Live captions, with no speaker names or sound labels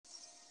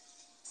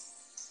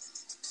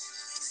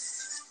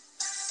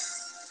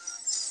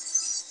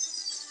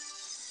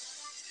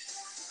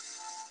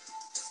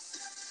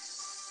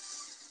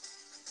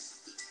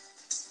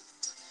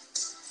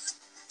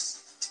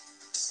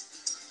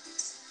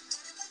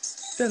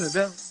Dun,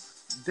 dun,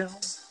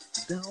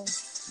 dun.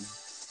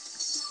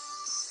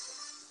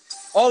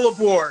 All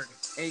aboard,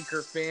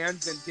 Anchor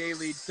fans and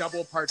daily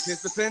double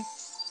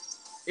participants.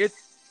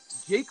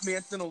 It's Jake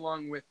Manson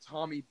along with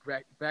Tommy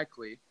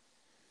Beckley,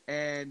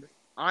 and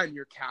I'm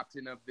your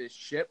captain of this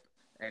ship,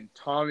 and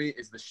Tommy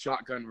is the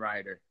shotgun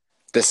rider.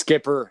 The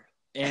skipper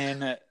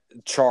in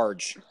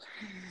charge.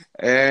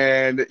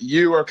 And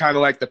you are kind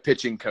of like the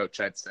pitching coach,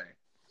 I'd say.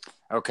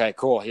 Okay,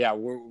 cool. Yeah,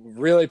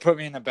 really put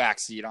me in the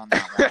backseat on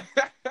that one.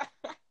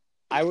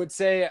 I would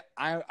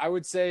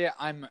say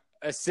I'm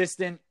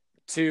assistant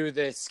to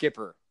the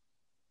skipper.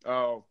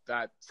 Oh,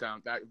 that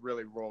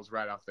really rolls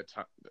right off the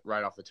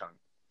tongue.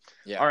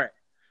 Yeah. All right,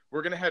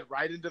 we're gonna head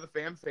right into the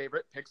fan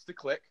favorite picks to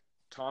click.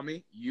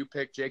 Tommy, you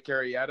pick Jake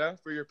Arrieta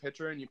for your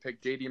pitcher, and you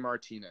pick JD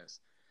Martinez.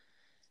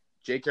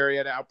 Jake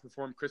Arrieta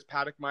outperformed Chris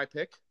Paddock, my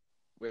pick,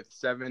 with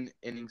 7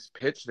 innings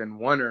pitched and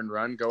 1 earned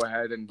run. Go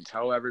ahead and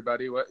tell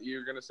everybody what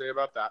you're gonna say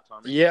about that,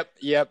 Tommy.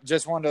 Yep.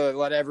 Just wanted to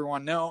let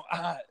everyone know,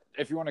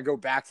 if you want to go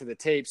back to the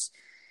tapes,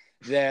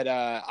 that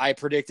I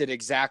predicted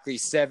exactly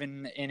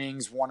 7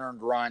 innings, 1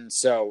 earned run.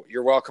 So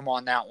you're welcome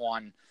on that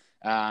one.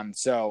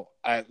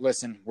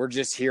 Listen, we're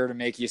just here to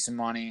make you some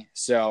money.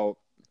 So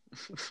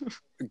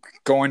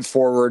going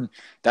forward,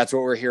 that's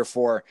what we're here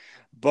for.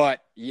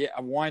 But yeah,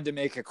 I wanted to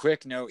make a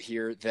quick note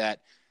here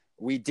that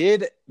we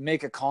did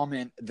make a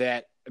comment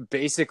that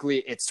basically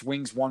it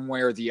swings one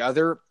way or the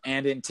other.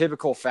 And in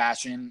typical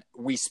fashion,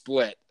 we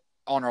split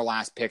on our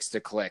last picks to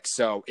click.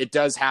 So it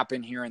does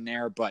happen here and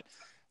there, but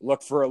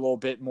look for a little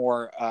bit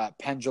more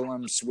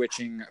pendulum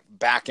switching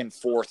back and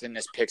forth in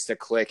this picks to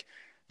click.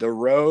 The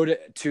road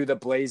to the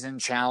Blazin'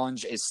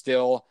 Challenge is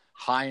still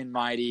high and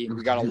mighty.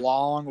 We got a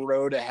long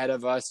road ahead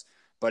of us,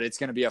 but it's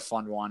going to be a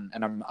fun one,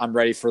 and I'm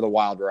ready for the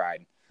wild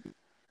ride.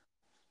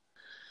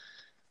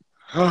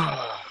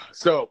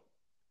 So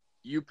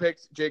you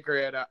picked Jake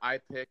Arrieta. I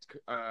picked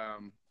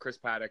Chris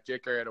Paddock.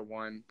 Jake Arrieta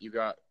won. You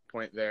got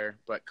point there,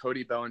 but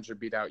Cody Bellinger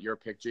beat out your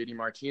pick, JD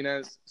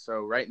Martinez. So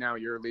right now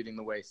you're leading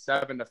the way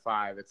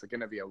 7-5. It's going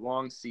to be a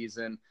long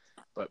season,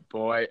 but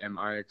boy, am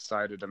I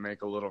excited to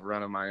make a little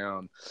run of my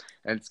own.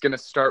 And it's going to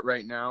start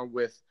right now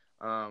with,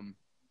 I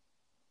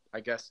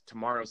guess,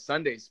 tomorrow's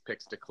Sunday's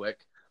picks to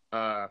click.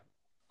 I'm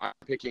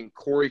picking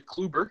Corey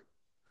Kluber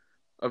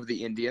of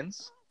the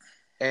Indians,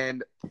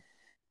 and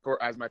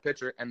as my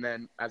pitcher, and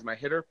then as my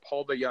hitter,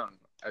 Paul DeYoung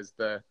as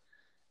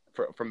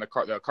from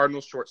the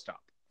Cardinals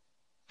shortstop.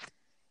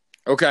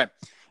 Okay.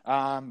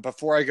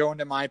 Before I go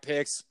into my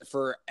picks,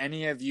 for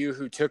any of you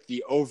who took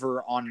the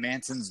over on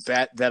Manson's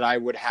bet that I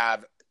would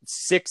have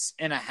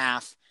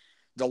 6.5,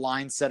 the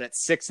line set at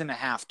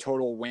 6.5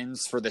 total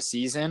wins for the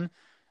season,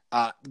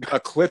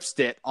 eclipsed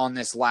it on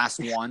this last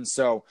one.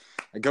 So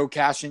go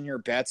cash in your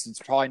bets.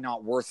 It's probably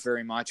not worth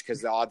very much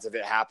because the odds of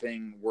it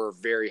happening were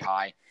very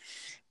high.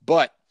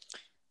 But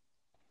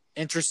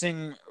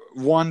interesting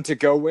one to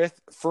go with.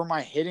 For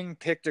my hitting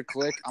pick to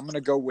click, I'm going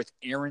to go with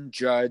Aaron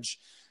Judge.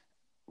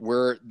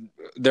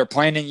 They're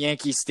playing in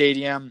Yankee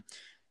Stadium.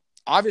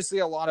 Obviously,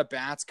 a lot of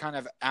bats kind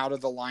of out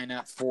of the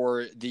lineup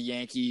for the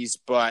Yankees,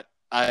 but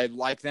I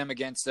like them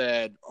against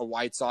a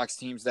White Sox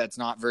team that's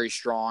not very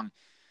strong.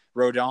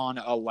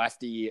 Rodon, a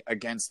lefty,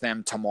 against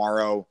them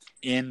tomorrow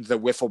in the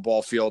wiffle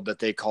ball field that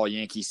they call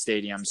Yankee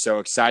Stadium. So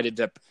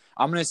excited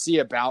I'm going to see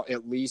about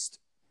at least.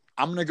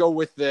 I'm going to go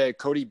with the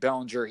Cody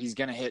Bellinger. He's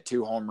going to hit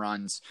 2 home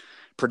runs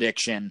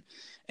prediction,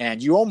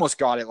 and you almost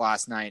got it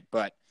last night,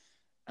 but.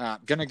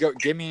 Gonna go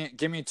give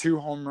me 2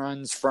 home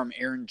runs from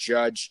Aaron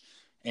Judge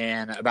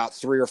and about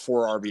 3 or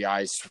 4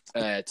 RBIs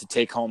to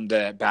take home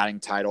the batting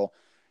title.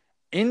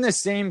 In the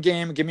same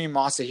game, give me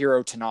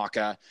Masahiro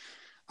Tanaka.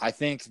 I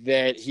think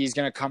that he's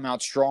gonna come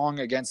out strong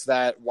against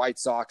that White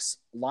Sox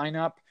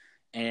lineup,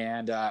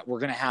 and we're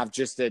gonna have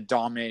just a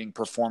dominating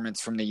performance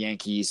from the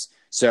Yankees.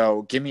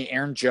 So give me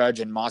Aaron Judge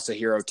and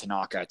Masahiro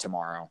Tanaka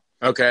tomorrow.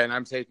 Okay, and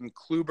I'm taking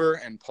Kluber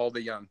and Paul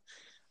DeYoung.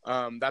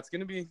 That's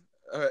gonna be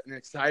an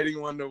exciting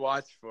one to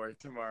watch for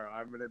tomorrow.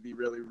 I'm going to be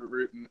really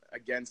rooting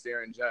against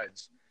Aaron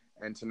Judge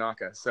and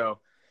Tanaka. So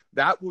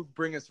that will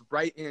bring us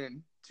right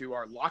in to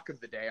our lock of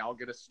the day. I'll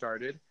get us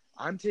started.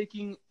 I'm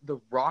taking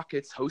the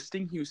Rockets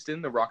hosting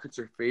Houston. The Rockets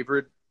are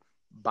favored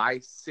by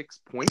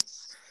 6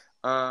 points,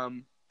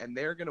 and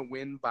they're going to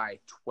win by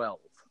 12.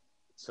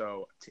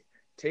 So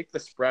take the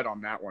spread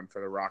on that one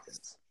for the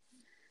Rockets.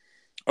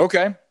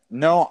 Okay.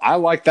 No, I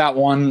like that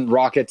one.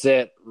 Rockets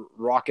at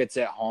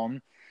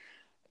home.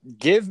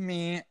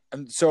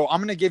 So I'm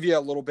going to give you a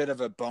little bit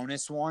of a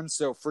bonus one.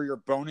 So for your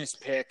bonus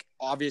pick,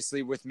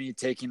 obviously with me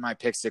taking my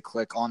picks to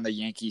click on the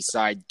Yankees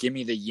side, give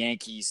me the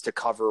Yankees to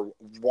cover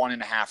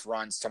 1.5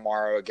 runs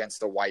tomorrow against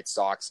the White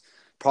Sox.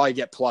 Probably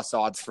get plus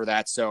odds for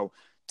that. So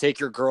take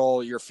your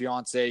girl, your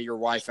fiance, your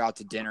wife out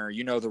to dinner.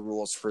 You know the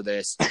rules for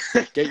this.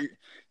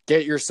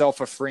 Get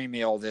yourself a free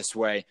meal this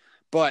way.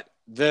 But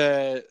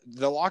the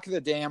lock of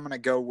the day I'm going to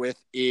go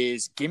with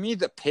is give me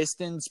the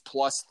Pistons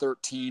plus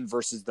 13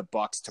 versus the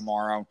Bucks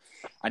tomorrow.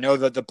 I know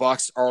that the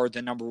Bucks are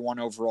the number 1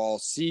 overall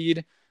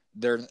seed.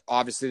 They're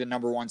obviously the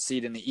number 1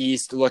 seed in the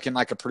East, looking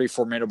like a pretty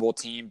formidable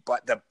team.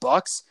 But the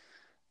Bucks,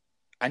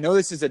 I know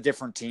this is a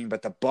different team,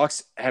 but the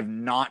Bucks have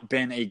not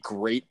been a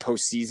great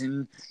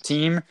postseason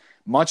team,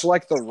 much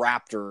like the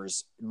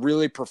Raptors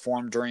really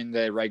performed during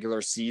the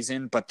regular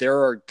season. But there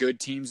are good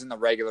teams in the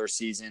regular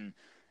season,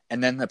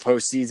 and then the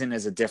postseason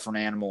is a different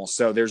animal.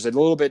 So there's a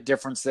little bit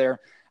difference there.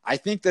 I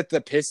think that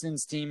the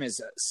Pistons team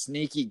is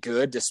sneaky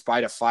good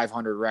despite a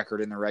 500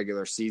 record in the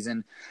regular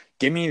season.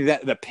 Give me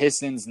the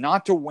Pistons,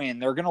 not to win.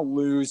 They're going to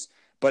lose,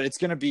 but it's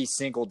going to be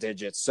single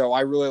digits. So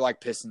I really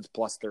like Pistons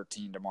plus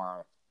 13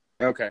 tomorrow.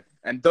 Okay.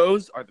 And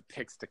those are the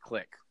picks to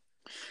click.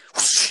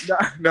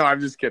 No, I'm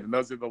just kidding.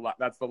 Those are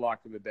that's the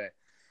lock of the day.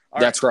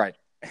 That's right.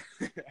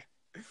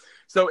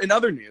 So in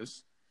other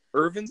news,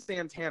 Ervin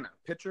Santana,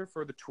 pitcher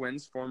for the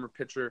Twins, former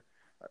pitcher,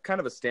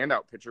 kind of a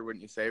standout pitcher,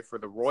 wouldn't you say, for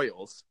the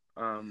Royals.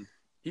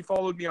 He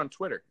followed me on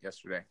Twitter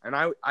yesterday, and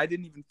I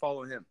didn't even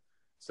follow him.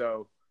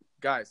 So,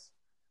 guys,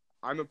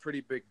 I'm a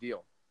pretty big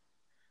deal.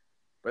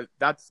 But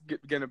that's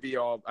going to be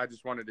all. I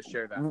just wanted to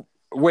share that.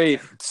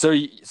 Wait, so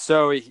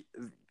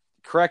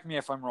correct me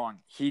if I'm wrong.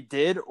 He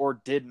did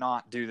or did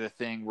not do the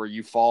thing where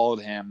you followed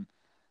him,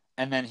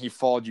 and then he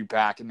followed you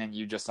back, and then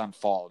you just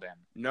unfollowed him?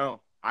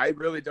 No, I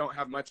really don't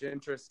have much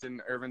interest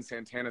in Ervin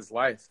Santana's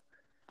life.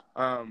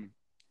 And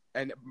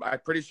I'm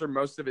pretty sure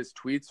most of his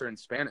tweets are in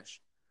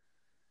Spanish.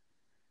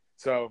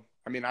 So,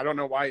 I mean, I don't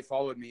know why he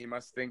followed me. He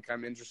must think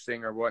I'm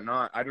interesting or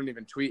whatnot. I don't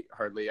even tweet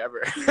hardly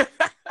ever.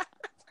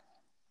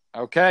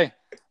 Okay.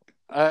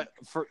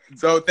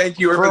 So thank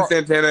you, Ervin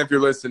Santana, if you're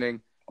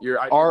listening. You're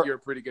a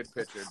pretty good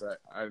pitcher, but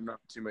I'm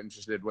not too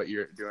interested in what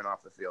you're doing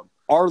off the field.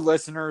 Our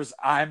listeners,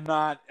 I'm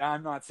not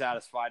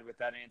satisfied with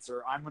that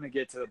answer. I'm going to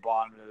get to the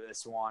bottom of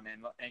this one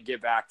and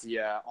get back to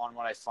you on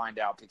what I find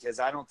out,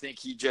 because I don't think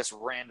he just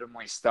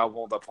randomly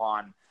stumbled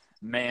upon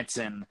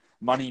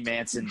Money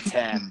Manson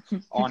 10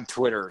 on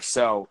Twitter.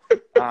 So,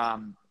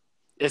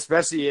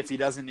 especially if he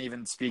doesn't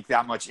even speak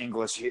that much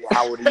English,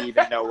 how would he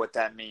even know what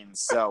that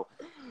means? So,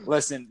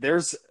 listen,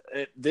 this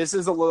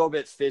is a little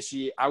bit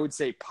fishy. I would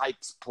say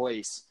Pike's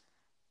Place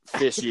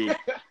fishy.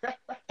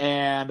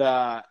 And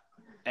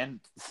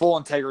Full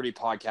Integrity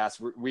Podcast,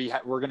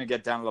 we're going to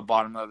get down to the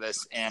bottom of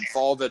this and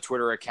follow the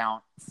Twitter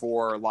account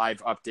for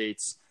live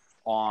updates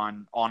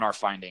on our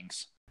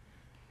findings.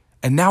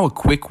 And now a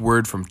quick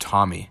word from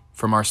Tommy,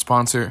 from our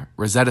sponsor,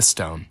 Rosetta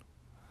Stone.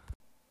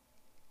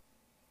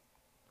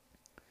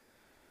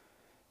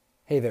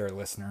 Hey there,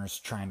 listeners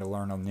trying to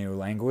learn a new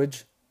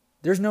language.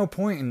 There's no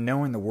point in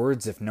knowing the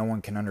words if no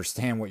one can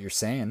understand what you're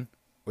saying,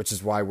 which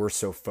is why we're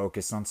so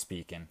focused on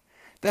speaking.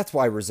 That's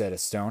why Rosetta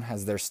Stone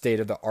has their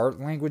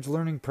state-of-the-art language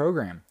learning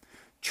program.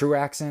 True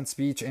Accent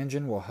Speech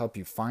Engine will help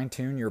you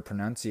fine-tune your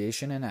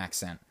pronunciation and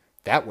accent.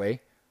 That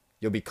way,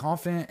 you'll be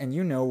confident and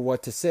you know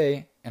what to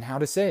say and how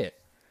to say it.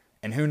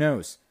 And who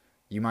knows,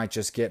 you might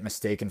just get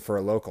mistaken for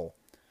a local.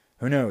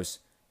 Who knows,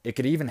 it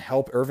could even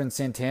help Ervin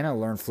Santana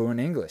learn fluent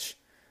English.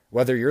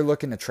 Whether you're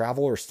looking to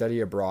travel or study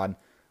abroad,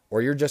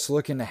 or you're just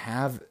looking to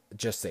have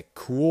just a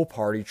cool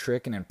party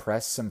trick and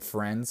impress some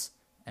friends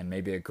and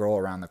maybe a girl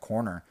around the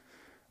corner,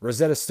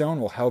 Rosetta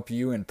Stone will help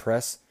you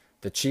impress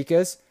the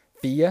chicas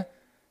via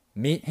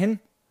meet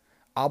him,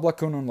 habla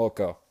con un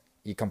loco,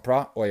 y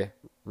compra hoy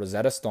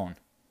Rosetta Stone.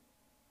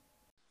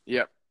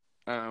 Yep.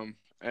 And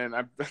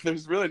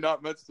there's really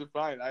not much to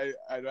find. I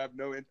have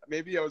no –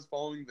 maybe I was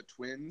following the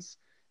Twins,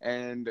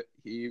 and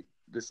he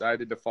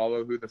decided to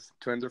follow who the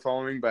Twins are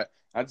following, but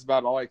that's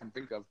about all I can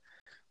think of.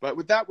 But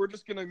with that, we're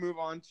just going to move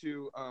on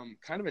to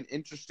kind of an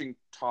interesting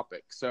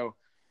topic. So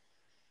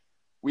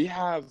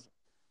the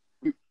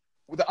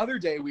other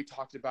day we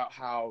talked about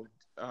how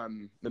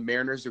the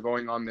Mariners are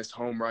going on this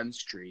home run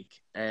streak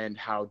and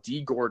how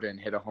D. Gordon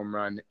hit a home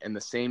run in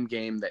the same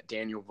game that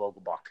Daniel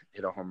Vogelbach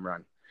hit a home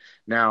run.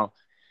 Now,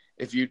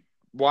 if you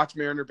watch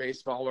Mariner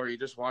baseball or you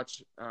just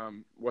watch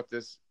what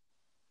the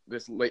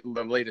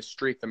latest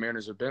streak the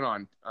Mariners have been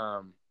on,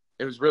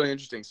 it was really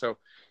interesting. So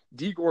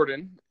D.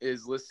 Gordon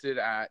is listed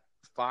at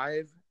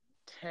 5'10",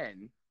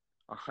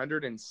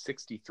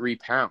 163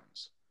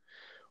 pounds,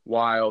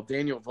 while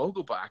Daniel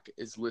Vogelbach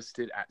is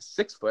listed at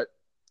 6 foot,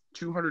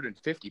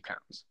 250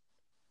 pounds.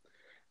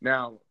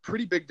 Now,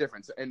 pretty big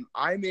difference. And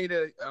I made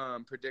a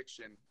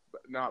prediction,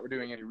 but not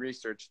doing any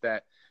research,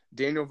 that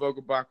Daniel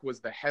Vogelbach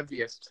was the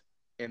heaviest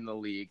in the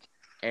league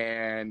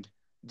and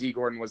D.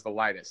 Gordon was the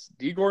lightest.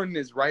 D. Gordon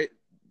is right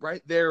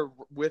there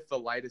with the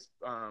lightest,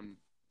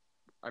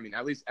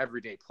 at least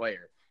everyday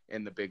player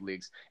in the big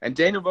leagues. And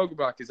Daniel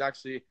Vogelbach is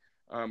actually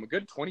a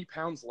good 20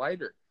 pounds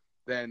lighter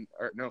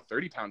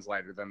 30 pounds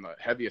lighter than the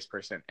heaviest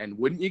person. And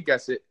wouldn't you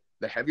guess it,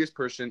 the heaviest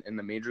person in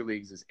the major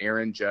leagues is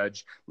Aaron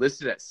Judge,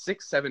 listed at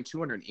 6'7",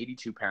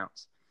 282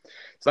 pounds.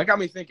 So that got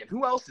me thinking,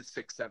 who else is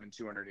 6'7",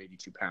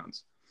 282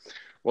 pounds?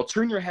 Well,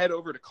 turn your head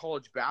over to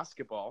college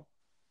basketball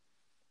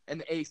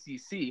and the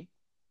ACC.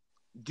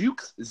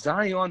 Duke's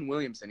Zion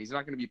Williamson. He's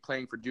not going to be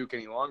playing for Duke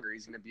any longer.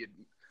 He's going to be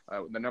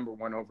the number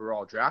 1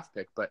 overall draft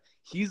pick, but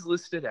he's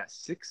listed at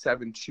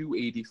 6'7",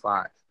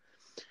 285.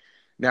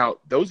 Now,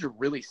 those are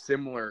really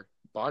similar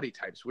body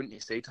types, wouldn't you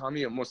say,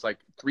 Tommy? Almost like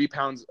 3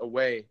 pounds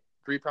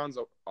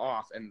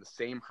off, and the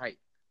same height.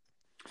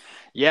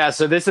 Yeah,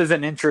 so this is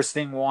an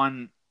interesting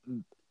one.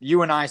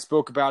 You and I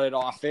spoke about it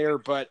off air,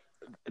 but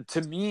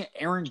to me,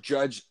 Aaron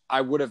Judge,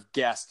 I would have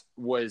guessed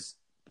was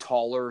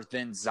taller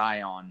than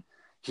Zion.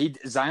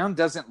 Zion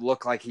doesn't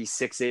look like he's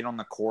 6'8" on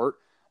the court,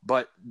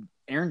 but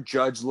Aaron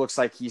Judge looks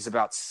like he's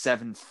about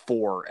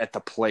 7'4" at the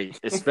plate,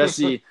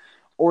 especially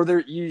or there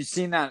you've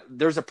seen that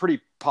there's a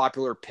pretty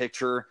popular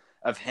picture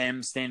of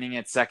him standing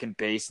at second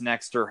base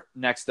next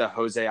to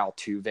Jose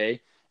Altuve,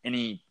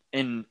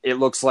 and it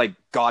looks like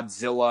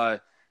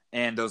Godzilla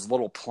and those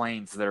little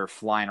planes that are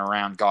flying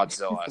around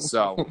Godzilla.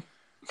 So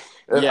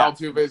yeah,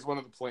 Altuve is one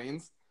of the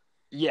planes.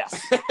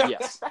 yes.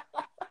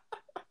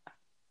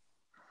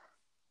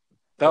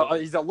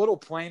 He's a little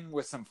plane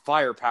with some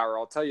firepower.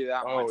 I'll tell you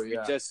that much.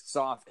 Yeah. We just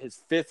saw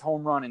his 5th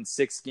home run in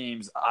 6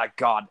 games.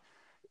 God,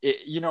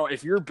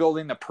 if you're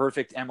building the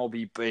perfect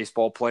MLB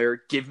baseball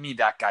player, give me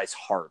that guy's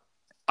heart.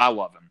 I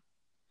love him.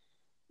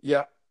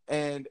 Yeah,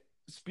 and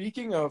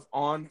speaking of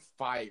on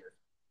fire,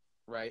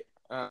 right?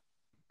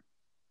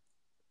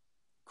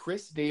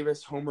 Chris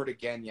Davis homered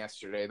again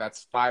yesterday.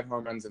 That's 5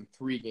 home runs in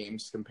 3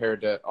 games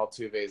compared to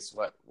Altuve's,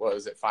 what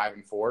was it, 5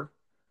 and 4?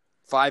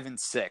 5 and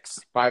 6.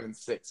 5 and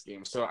 6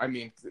 games. So, I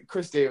mean,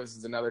 Chris Davis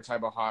is another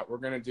type of hot. We're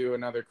going to do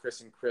another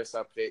Chris and Chris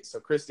update. So,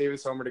 Chris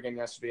Davis homered again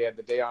yesterday. Had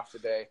the day off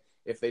today.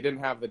 If they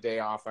didn't have the day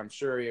off, I'm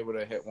sure he would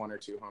have hit 1 or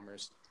 2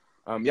 homers.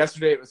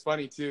 Yesterday, it was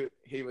funny, too.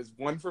 He was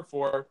 1 for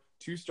 4,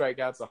 2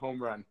 strikeouts, a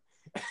home run.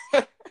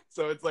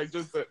 So, it's like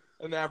just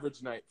an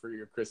average night for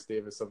your Chris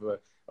Davis of the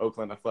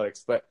Oakland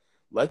Athletics. But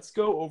let's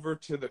go over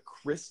to the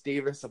Chris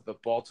Davis of the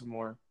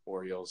Baltimore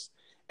Orioles.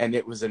 And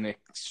it was an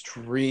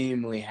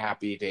extremely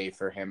happy day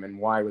for him. And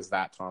why was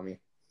that, Tommy?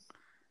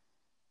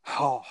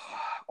 Oh,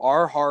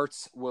 our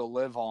hearts will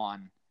live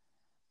on.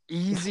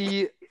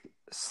 Easy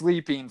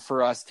sleeping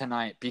for us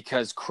tonight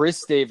because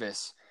Chris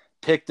Davis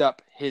picked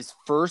up his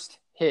first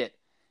hit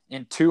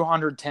in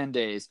 210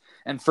 days.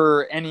 And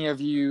for any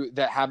of you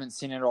that haven't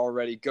seen it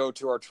already, go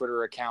to our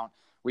Twitter account.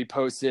 We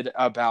posted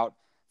about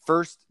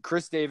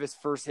Chris Davis'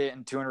 first hit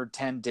in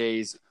 210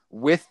 days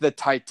with the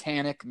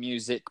Titanic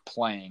music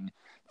playing.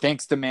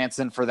 Thanks to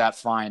Manson for that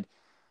find.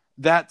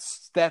 That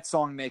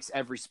song makes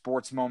every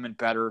sports moment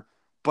better,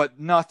 but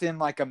nothing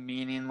like a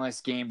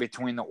meaningless game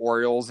between the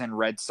Orioles and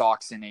Red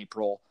Sox in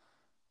April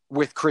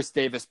with Chris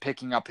Davis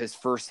picking up his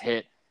first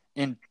hit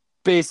in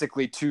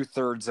basically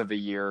 2/3 of a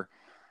year.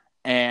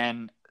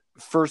 And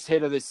first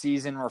hit of the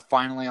season, we're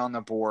finally on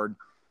the board.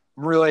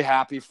 I'm really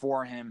happy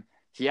for him.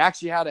 He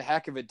actually had a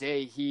heck of a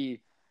day. He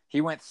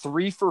went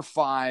 3 for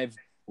 5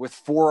 with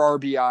 4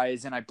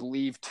 RBIs and I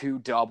believe 2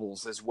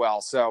 doubles as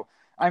well. So,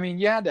 I mean,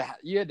 you had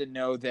to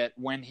know that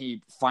when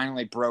he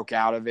finally broke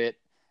out of it,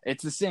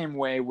 it's the same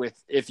way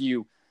with if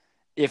you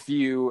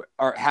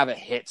have a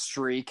hit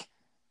streak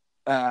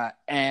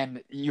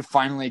and you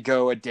finally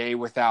go a day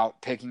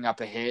without picking up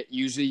a hit.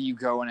 Usually you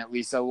go in at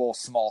least a little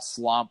small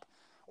slump,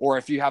 or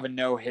if you have a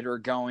no hitter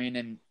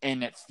going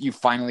and you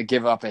finally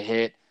give up a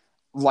hit,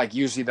 like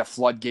usually the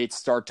floodgates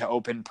start to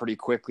open pretty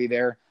quickly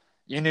there.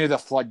 You knew the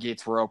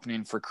floodgates were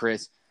opening for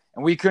Chris,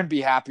 and we couldn't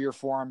be happier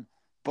for him.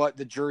 But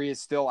the jury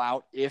is still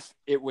out if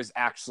it was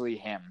actually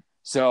him.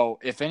 So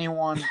if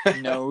anyone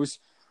knows,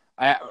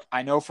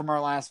 I know from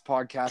our last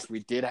podcast,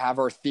 we did have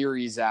our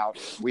theories out.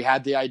 We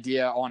had the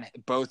idea on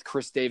both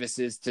Chris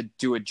Davis's to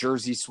do a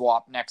jersey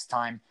swap next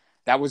time.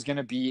 That was going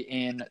to be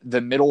in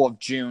the middle of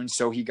June,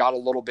 so he got a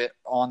little bit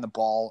on the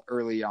ball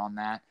early on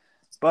that.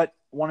 But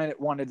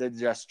wanted to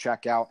just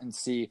check out and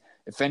see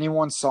if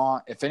anyone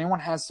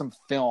has some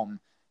film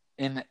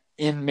in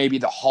maybe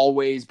the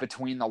hallways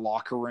between the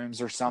locker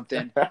rooms or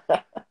something.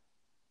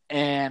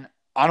 And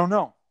I don't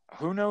know.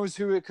 Who knows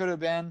who it could have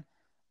been?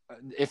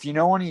 If you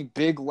know any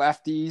big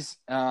lefties,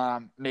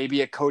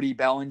 maybe a Cody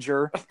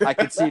Bellinger, I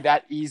could see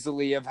that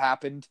easily have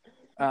happened.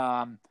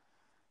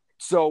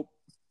 So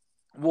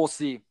we'll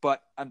see.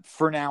 But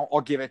for now,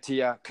 I'll give it to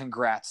you.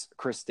 Congrats,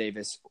 Chris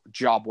Davis.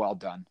 Job well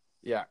done.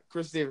 Yeah,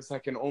 Chris Davis, I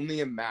can only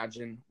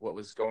imagine what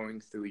was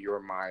going through your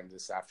mind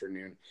this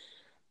afternoon.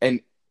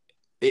 And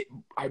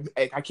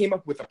I came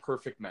up with a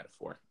perfect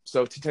metaphor.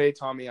 So today,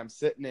 Tommy, I'm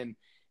sitting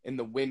in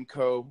the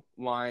Winco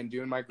line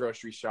doing my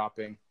grocery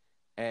shopping,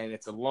 and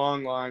it's a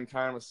long line,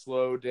 kind of a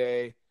slow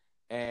day,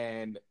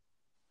 and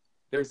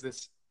there's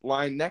this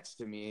line next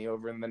to me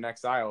over in the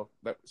next aisle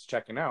that was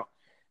checking out,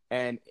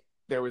 and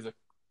there was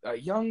a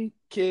young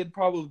kid,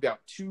 probably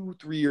about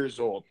 2-3 years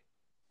old,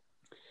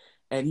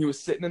 and he was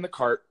sitting in the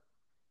cart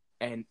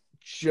and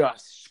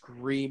just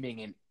screaming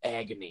in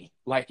agony.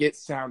 Like, it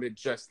sounded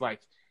just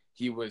like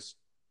he was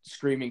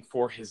screaming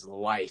for his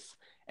life,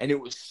 and it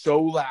was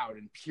so loud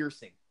and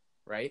piercing,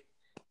 right?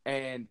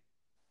 And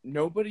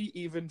nobody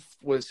even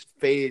was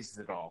fazed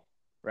at all,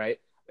 right?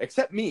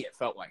 Except me, it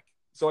felt like.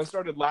 So I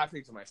started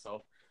laughing to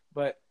myself,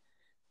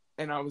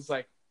 and I was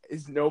like,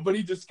 is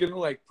nobody just gonna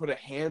like put a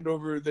hand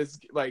over this,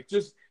 like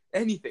just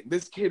anything?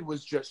 This kid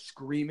was just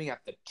screaming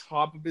at the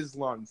top of his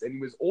lungs, and he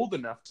was old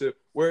enough to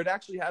where it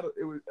actually had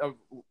a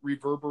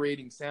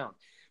reverberating sound.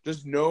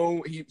 Just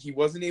know he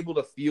wasn't able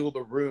to feel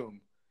the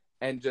room,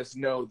 and just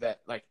know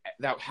that like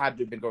that had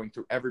to have been going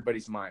through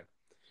everybody's mind.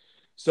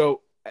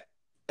 So,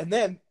 and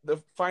then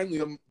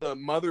finally the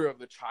mother of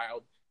the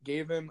child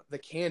gave him the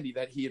candy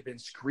that he had been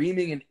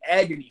screaming in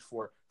agony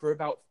for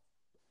about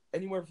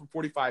anywhere from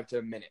 45 to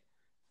a minute,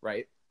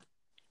 right?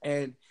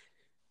 And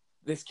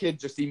this kid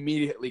just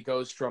immediately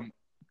goes from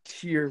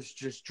tears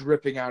just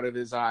dripping out of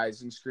his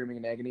eyes and screaming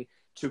in agony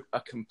to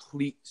a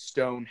complete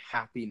stone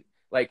happy.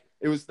 Like,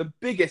 it was the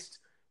biggest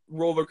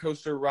roller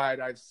coaster ride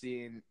I've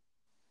seen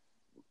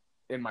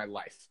in my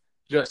life,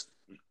 just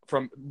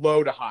from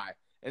low to high.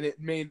 And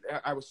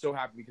I was so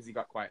happy because he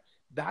got quiet.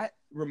 That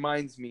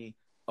reminds me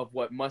of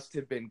what must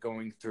have been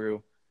going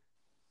through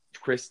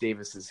Chris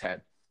Davis's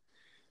head.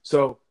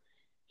 So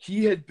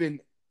he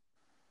hadn't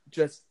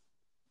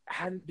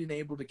been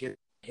able to get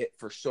hit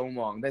for so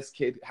long. This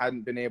kid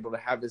hadn't been able to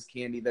have his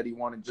candy that he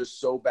wanted just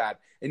so bad.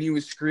 And he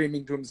was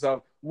screaming to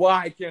himself,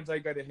 why can't I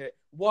get a hit?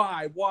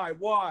 Why?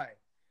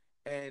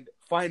 And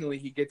finally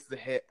he gets the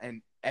hit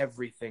and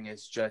everything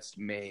is just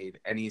made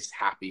and he's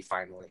happy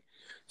finally.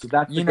 So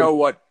that's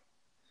what?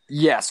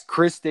 Yes,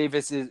 Chris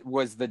Davis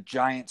was the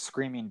giant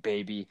screaming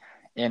baby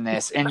in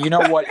this. And you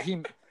know what?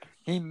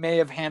 He may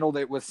have handled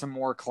it with some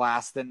more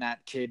class than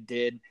that kid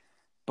did,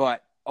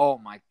 but oh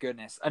my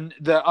goodness. And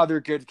the other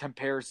good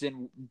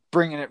comparison,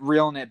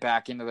 reeling it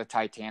back into the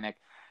Titanic,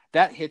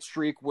 that hit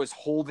streak was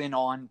holding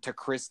on to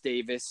Chris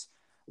Davis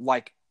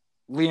like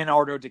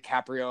Leonardo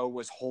DiCaprio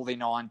was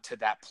holding on to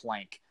that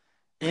plank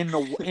in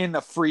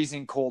the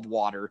freezing cold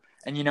water.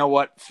 And you know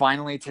what?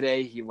 Finally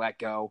today he let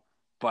go,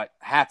 but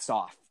hats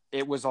off.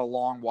 It was a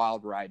long,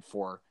 wild ride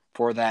for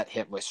that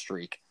hitless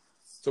streak.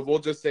 So we'll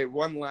just say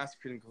one last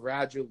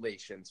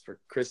congratulations for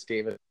Chris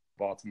Davis,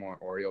 Baltimore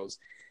Orioles.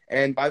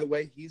 And by the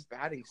way, he's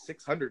batting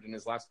 .600 in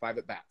his last 5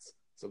 at-bats.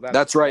 So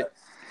that's right.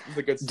 That's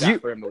a good stat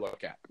for him to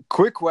look at.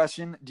 Quick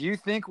question. Do you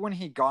think when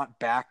he got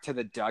back to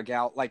the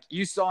dugout, like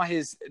you saw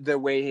the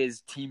way his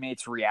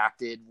teammates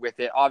reacted with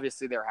it,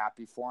 obviously they're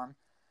happy for him.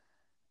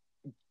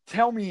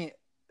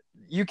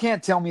 You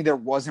can't tell me there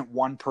wasn't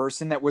one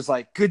person that was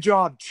like, good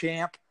job,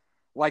 champ.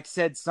 Like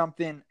said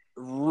something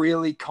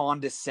really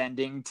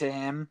condescending to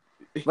him.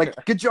 Like,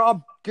 good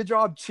job,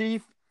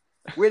 chief.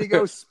 Way to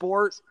go,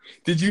 sport.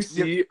 Did you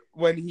see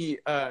when he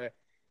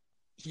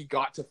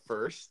got to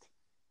first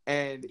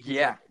and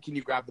like, can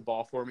you grab the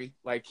ball for me?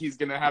 Like, he's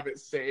going to have it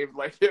saved.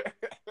 Like,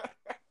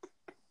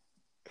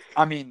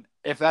 I mean,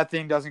 if that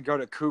thing doesn't go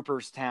to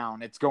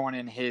Cooperstown, it's going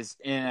in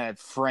a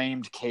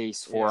framed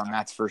case for him.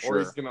 That's for sure. Or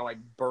he's going to like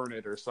burn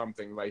it or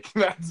something. Like,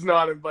 that's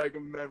not like a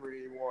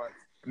memory he wants.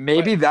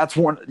 Maybe that's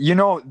one,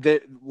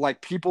 that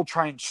like people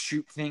try and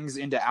shoot things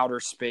into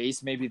outer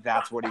space. Maybe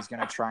that's what he's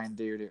going to try and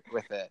do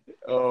with it.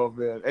 Oh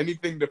man.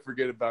 Anything to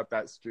forget about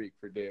that streak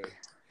for David.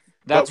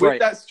 That's right. With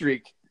that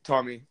streak,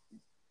 Tommy,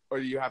 or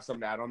do you have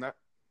something to add on that?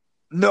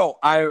 No,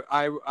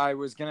 I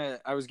was gonna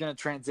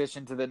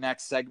transition to the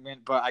next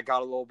segment, but I got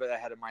a little bit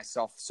ahead of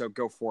myself, so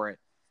go for it.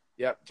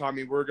 Yep,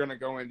 Tommy, we're gonna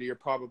go into your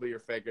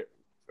favorite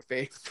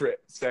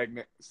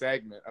segment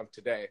of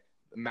today,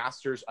 the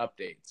Masters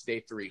updates, day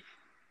 3.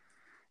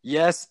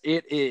 Yes,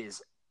 it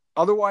is.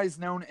 Otherwise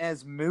known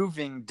as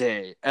Moving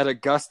Day at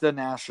Augusta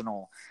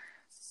National.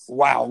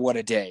 Wow, what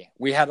a day.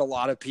 We had a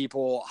lot of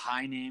people,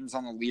 high names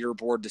on the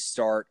leaderboard to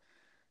start.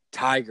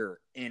 Tiger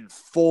in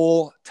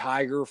full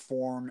Tiger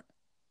form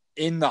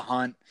in the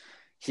hunt.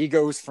 He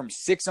goes from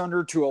 6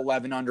 under to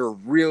 11 under.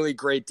 Really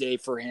great day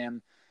for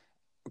him.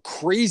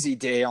 Crazy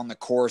day on the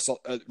course.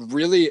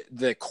 Really,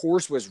 the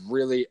course was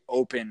really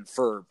open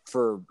for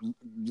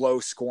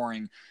low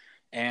scoring.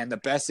 And the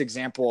best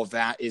example of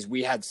that is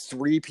we had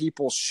 3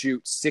 people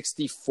shoot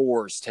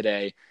 64s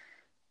today.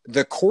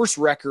 The course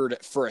record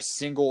for a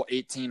single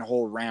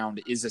 18-hole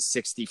round is a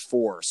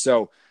 64.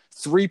 So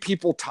 3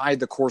 people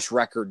tied the course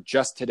record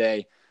just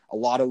today. A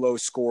lot of low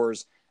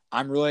scores.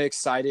 I'm really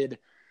excited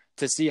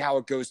to see how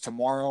it goes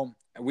tomorrow.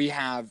 We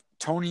have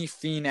Tony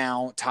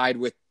Finau tied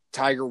with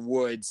Tiger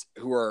Woods,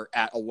 who are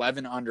at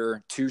 11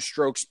 under, 2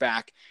 strokes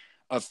back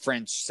of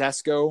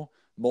Francesco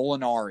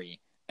Molinari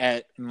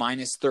at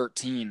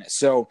 -13.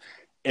 So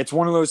it's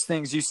one of those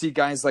things you see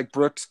guys like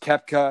Brooks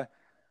Koepka,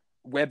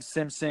 Webb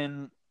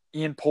Simpson,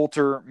 Ian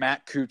Poulter,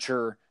 Matt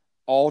Kuchar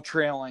all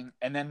trailing.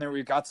 And then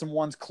we've got some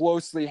ones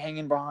closely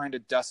hanging behind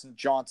it, Dustin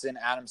Johnson,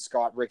 Adam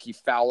Scott, Ricky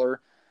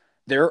Fowler.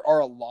 There are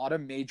a lot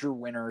of major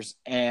winners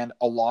and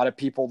a lot of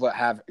people that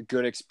have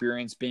good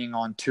experience being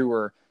on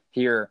tour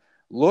here.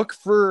 Look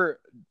for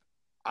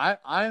 –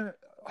 I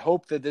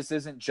hope that this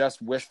isn't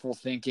just wishful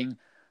thinking.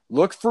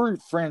 Look for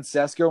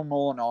Francesco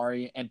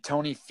Molinari and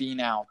Tony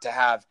Finau to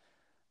have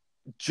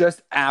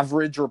just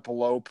average or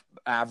below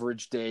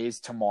average days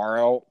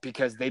tomorrow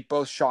because they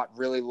both shot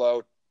really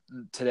low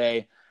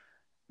today.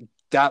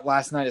 That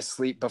last night of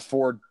sleep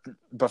before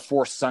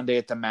Sunday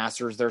at the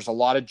Masters, there's a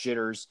lot of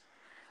jitters.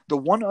 The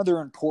one other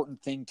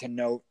important thing to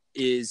note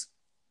is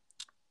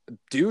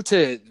due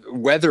to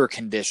weather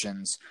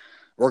conditions,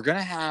 we're going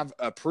to have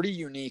a pretty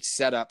unique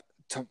setup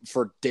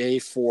for day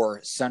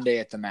 4, Sunday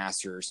at the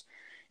Masters.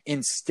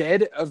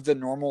 Instead of the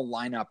normal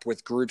lineup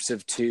with groups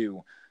of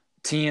 2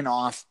 teeing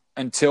off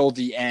until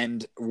the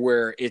end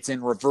where it's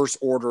in reverse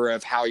order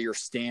of how you're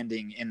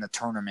standing in the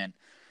tournament,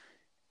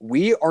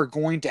 we are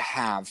going to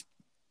have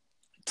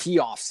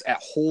tee-offs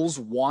at holes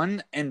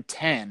 1 and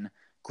 10,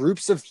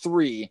 groups of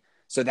 3.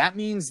 So that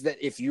means that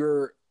if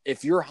you're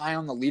high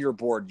on the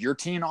leaderboard, you're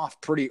teeing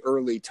off pretty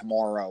early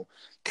tomorrow.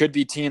 Could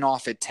be teeing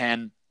off at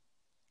 10.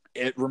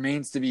 It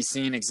remains to be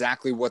seen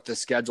exactly what the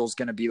schedule is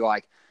going to be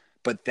like.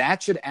 But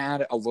that should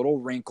add a little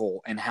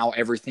wrinkle in how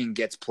everything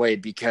gets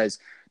played, because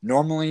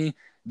normally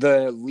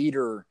the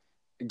leader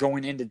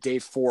going into day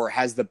 4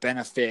 has the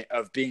benefit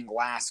of being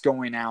last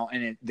going out,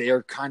 and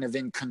they're kind of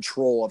in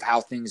control of how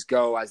things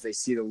go as they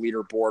see the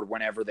leaderboard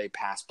whenever they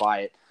pass by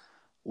it.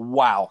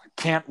 Wow.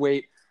 Can't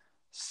wait.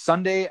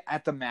 Sunday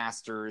at the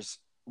Masters,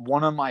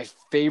 one of my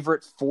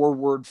favorite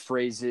 4-word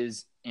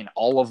phrases in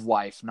all of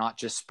life, not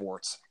just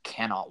sports.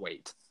 Cannot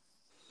wait.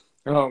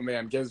 Oh,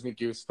 man, gives me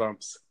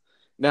goosebumps.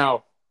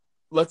 Now,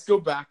 let's go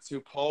back to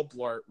Paul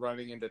Blart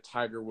running into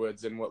Tiger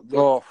Woods and what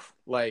looked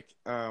like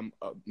a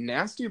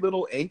nasty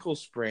little ankle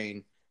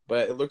sprain,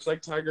 but it looks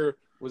like Tiger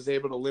was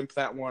able to limp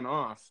that one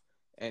off,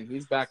 and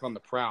he's back on the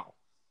prowl.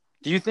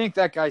 Do you think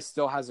that guy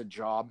still has a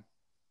job?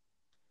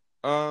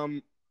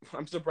 I'm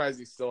surprised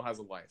he still has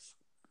a life.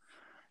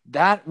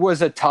 That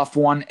was a tough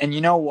one, and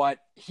you know what?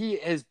 He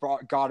has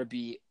got to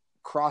be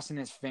crossing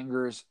his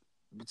fingers,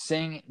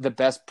 saying the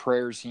best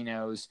prayers he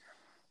knows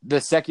the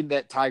second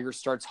that Tiger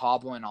starts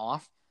hobbling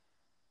off,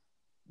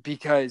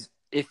 because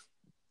if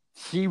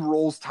he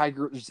rolls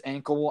Tiger's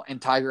ankle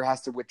and Tiger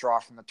has to withdraw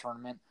from the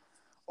tournament,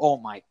 oh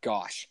my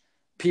gosh,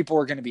 people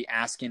are going to be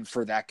asking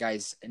for that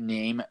guy's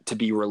name to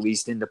be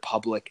released into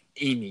public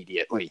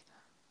immediately.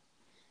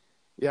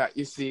 Yeah,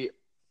 you see,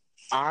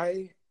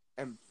 that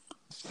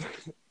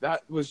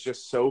was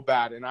just so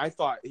bad, and I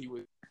thought he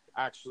was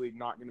actually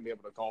not going to be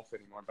able to golf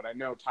anymore, but I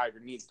know Tiger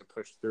needs to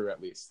push through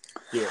at least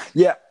here.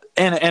 Yeah,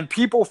 and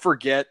people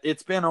forget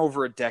it's been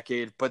over a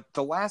decade, but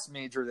the last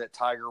major that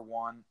Tiger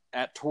won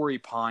at Torrey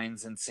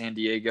Pines in San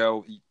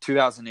Diego,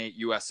 2008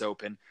 U.S.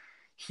 Open,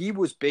 he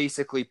was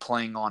basically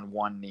playing on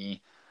one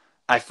knee.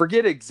 I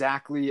forget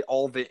exactly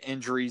all the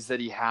injuries that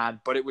he had,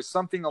 but it was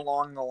something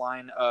along the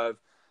line of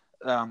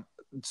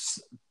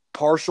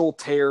partial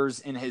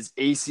tears in his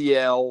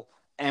ACL,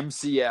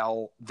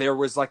 MCL. There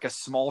was like a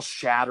small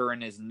shatter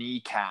in his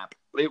kneecap.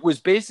 It was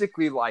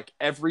basically like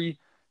every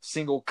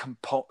single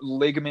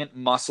ligament,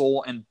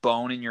 muscle, and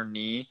bone in your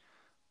knee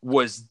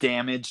was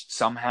damaged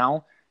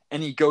somehow.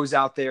 And he goes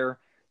out there,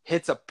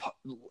 hits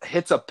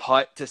a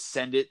putt to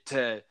send it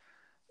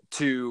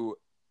to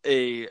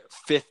a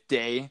 5th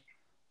day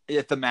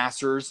at the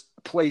Masters,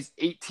 plays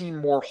 18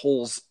 more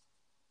holes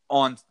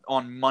on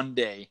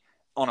Monday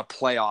on a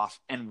playoff,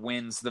 and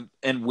wins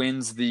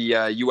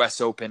the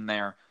U.S. Open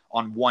there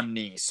on one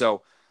knee.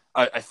 So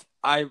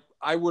I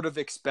would have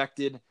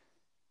expected.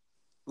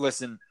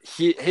 Listen,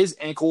 his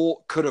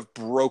ankle could have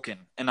broken,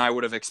 and I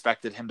would have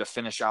expected him to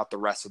finish out the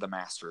rest of the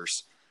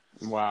Masters.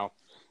 Wow.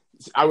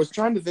 I was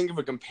trying to think of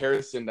a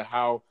comparison to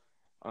how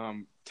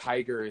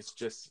Tiger is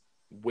just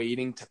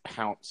waiting to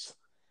pounce.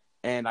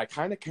 And I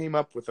kind of came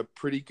up with a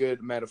pretty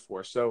good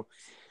metaphor. So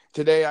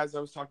today, as I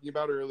was talking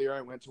about earlier,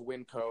 I went to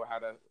Winco,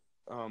 had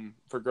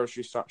for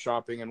grocery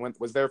shopping, and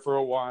was there for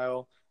a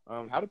while.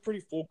 Had a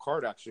pretty full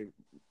cart, actually,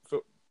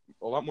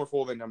 a lot more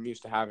full than I'm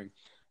used to having.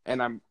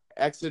 And I'm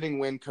exiting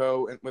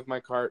Winco with my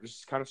cart,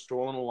 just kind of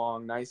strolling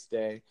along, nice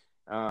day.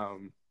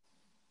 And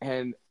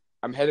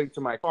I'm heading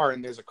to my car,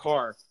 and there's a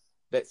car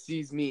that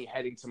sees me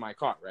heading to my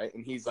car, right?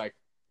 And he's like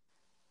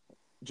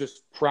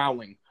just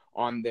prowling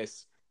on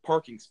this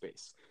parking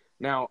space.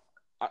 Now,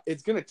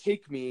 it's going to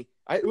take me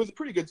it was a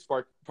pretty good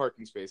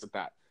parking space at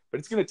that, but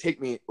it's going to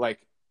take me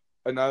like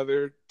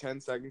another 10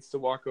 seconds to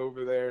walk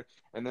over there,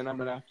 and then I'm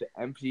going to have to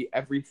empty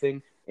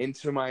everything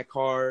into my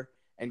car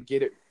and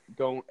get it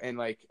going and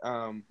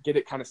get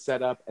it kind of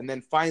set up, and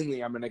then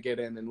finally I'm going to get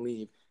in and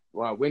leave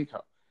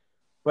Winco.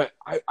 But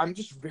I'm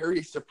just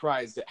very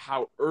surprised at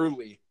how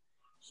early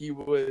he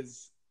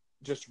was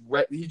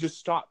he just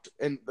stopped,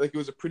 and like it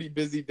was a pretty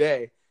busy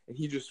day, and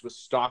he just was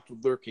stopped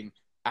lurking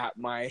at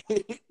my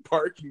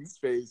parking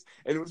space,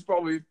 and it was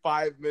probably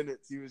 5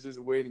 minutes. He was just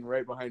waiting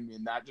right behind me,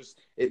 and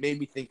it made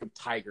me think of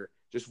Tiger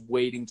just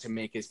waiting to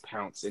make his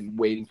pounce and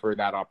waiting for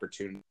that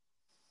opportunity.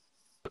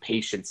 The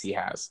patience he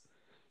has.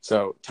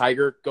 So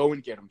Tiger, go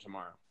and get him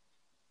tomorrow.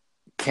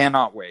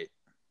 Cannot wait.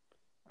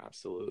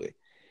 Absolutely.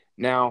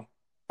 Now,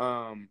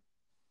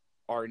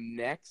 our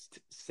next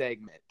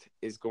segment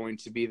is going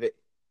to be the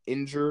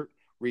injured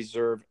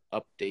reserve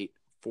update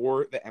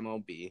for the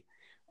MLB.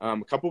 A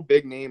couple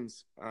big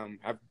names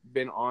have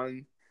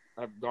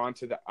gone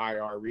to the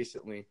IR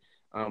recently.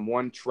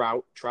 One,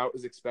 Trout. Trout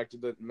is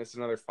expected to miss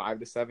another 5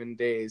 to 7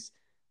 days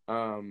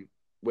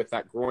with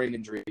that groin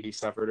injury he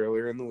suffered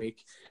earlier in the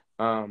week.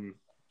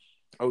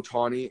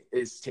 Ohtani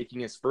is taking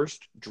his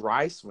first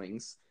dry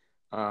swings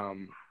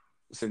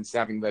since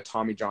having the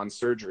Tommy John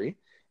surgery.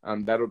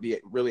 That'll be a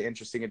really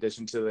interesting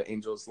addition to the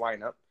Angels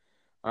lineup.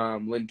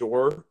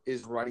 Lindor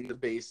is running the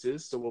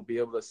bases, so we'll be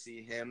able to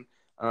see him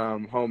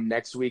home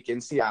next week in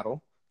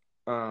Seattle.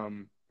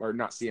 Or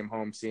not see him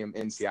home, see him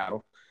in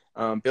Seattle.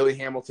 Billy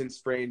Hamilton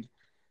sprained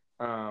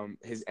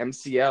his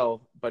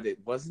MCL, but it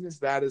wasn't as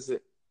bad as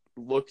it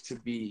look to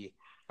be.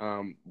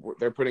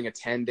 They're putting a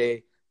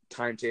 10-day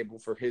timetable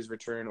for his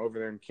return over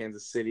there in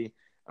Kansas City.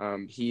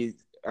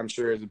 I'm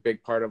sure, is a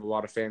big part of a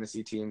lot of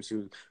fantasy teams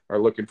who are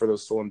looking for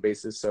those stolen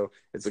bases. So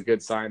it's a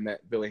good sign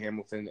that Billy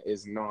Hamilton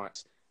is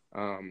not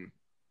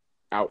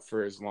out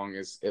for as long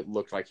as it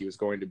looked like he was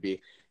going to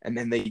be. And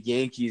then the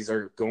Yankees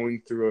are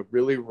going through a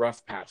really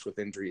rough patch with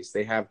injuries.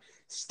 They have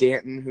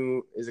Stanton,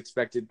 who is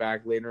expected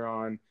back later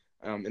on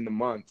in the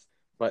month.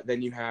 But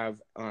then you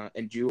have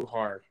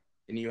Andujar,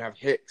 and you have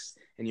Hicks,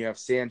 and you have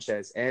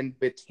Sanchez and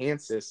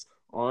Betances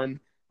on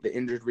the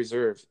injured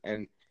reserve.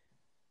 And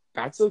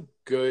that's a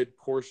good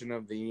portion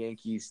of the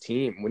Yankees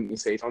team, wouldn't you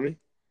say, Tommy?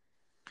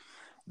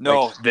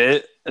 No,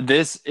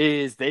 this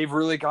is, they've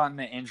really gotten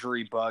the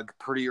injury bug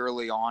pretty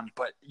early on,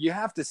 but you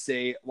have to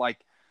say,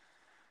 like,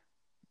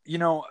 you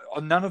know,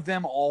 none of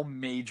them all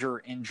major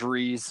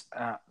injuries.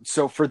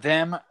 So for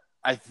them,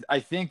 I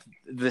think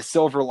the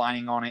silver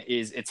lining on it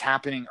is it's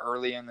happening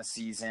early in the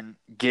season.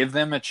 Give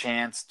them a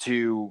chance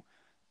to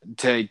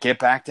get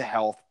back to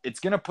health. It's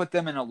going to put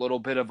them in a little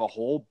bit of a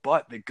hole,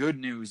 but the good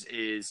news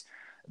is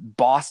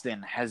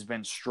Boston has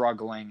been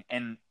struggling,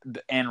 and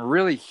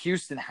really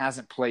Houston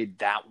hasn't played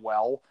that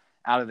well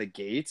out of the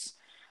gates.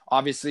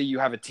 Obviously, you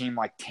have a team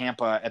like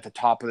Tampa at the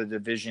top of the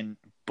division,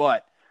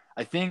 but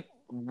I think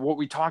what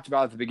we talked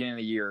about at the beginning of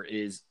the year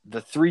is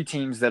the three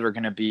teams that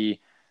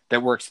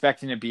we're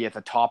expecting to be at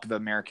the top of the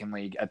American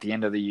League at the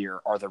end of the year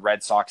are the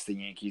Red Sox, the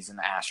Yankees, and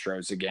the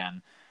Astros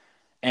again.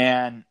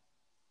 And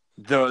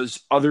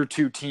those other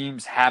two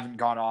teams haven't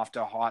gone off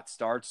to hot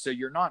starts, so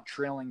you're not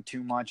trailing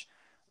too much.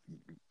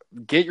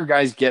 Get your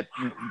guys get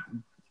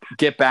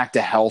back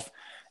to health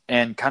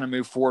and kind of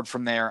move forward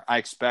from there. I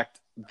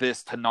expect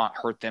this to not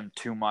hurt them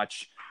too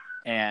much,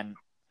 and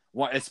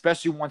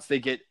especially once they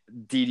get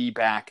Didi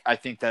back, I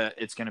think that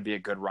it's going to be a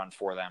good run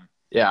for them.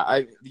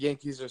 Yeah, the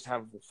Yankees just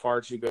have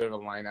far too good of a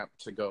lineup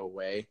to go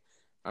away,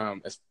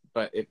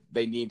 but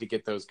they need to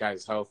get those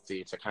guys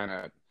healthy to kind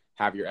of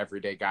have your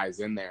everyday guys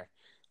in there.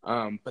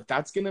 But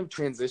that's going to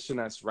transition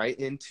us right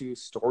into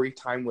story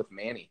time with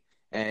Manny.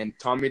 And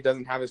Tommy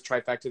doesn't have his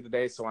trifecta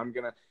today, so I'm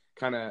going to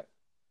kind of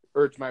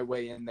urge my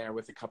way in there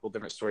with a couple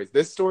different stories.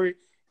 This story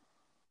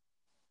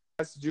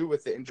has to do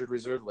with the injured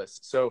reserve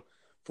list. So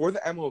for the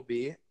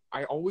MLB,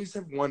 I always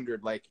have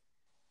wondered, like,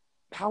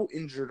 how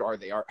injured are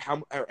they?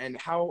 And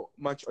how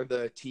much are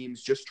the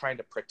teams just trying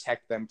to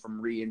protect them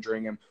from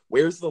re-injuring them?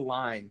 Where's the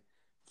line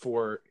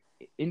for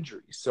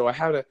injuries? So I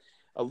had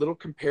a little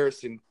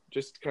comparison,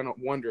 just to kind of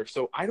wonder.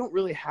 So I don't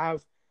really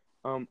have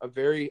I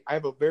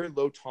have a very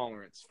low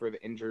tolerance for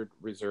the injured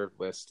reserve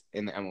list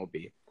in the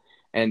MLB.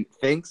 And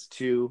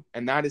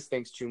that is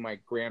thanks to my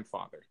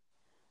grandfather,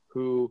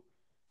 who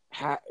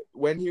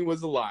when he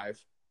was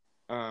alive,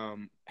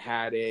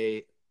 had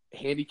a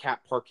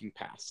handicap parking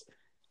pass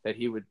that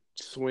he would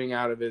swing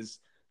out of his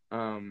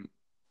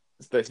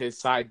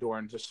side door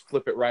and just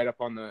flip it right up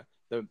on the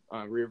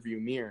rear view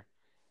mirror.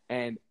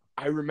 And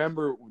I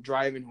remember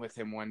driving with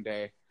him one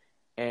day,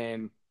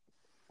 and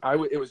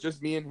it was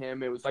just me and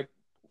him. It was like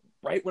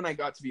right when I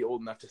got to be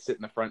old enough to sit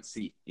in the front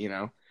seat, you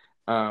know?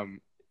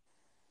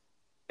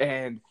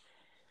 And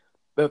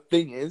the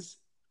thing is,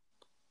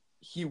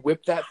 we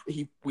whip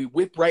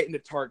right into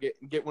Target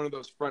and get one of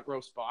those front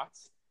row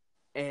spots.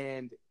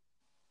 And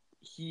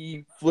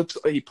he puts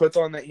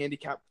on that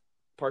handicap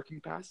parking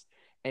pass.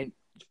 And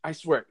I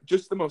swear,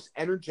 just the most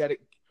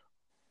energetic,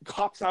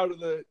 hops out of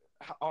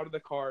the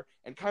car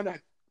and kind of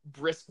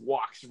brisk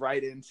walks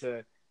right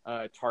into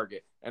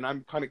Target. And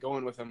I'm kind of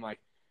going with him like,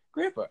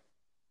 Grandpa,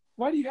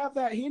 why do you have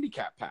that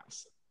handicap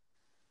pass?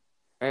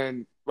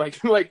 And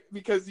like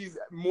because he's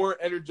more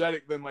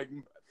energetic than like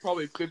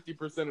probably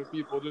 50% of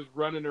people just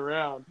running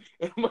around.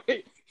 And I'm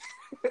like,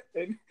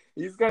 and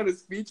he's kind of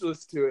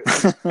speechless to it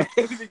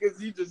because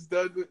he just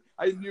doesn't.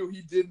 I knew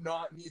he did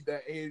not need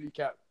that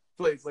handicap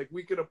place. Like,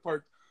 we could have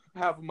parked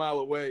half a mile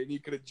away and he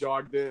could have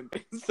jogged in.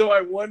 So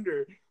I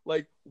wonder,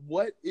 like,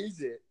 what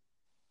is it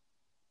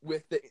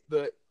with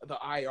the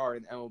IR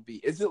in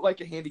MLB? Is it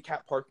like a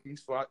handicap parking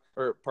spot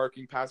or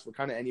parking pass where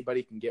kind of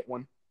anybody can get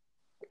one?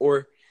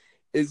 Or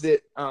is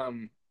it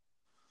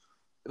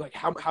like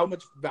how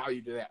much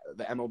value does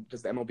the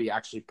MLB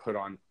actually put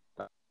on,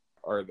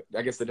 or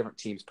I guess the different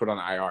teams put on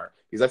the IR?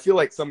 Because I feel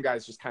like some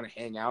guys just kind of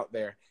hang out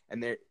there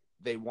and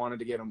they wanted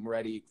to get them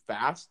ready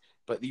fast,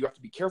 but you have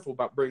to be careful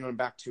about bringing them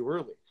back too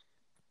early.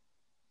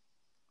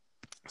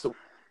 So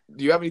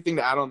do you have anything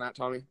to add on that,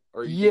 Tommy?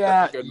 Or you think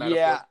that's a good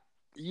metaphor?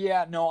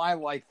 Yeah, no, I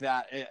like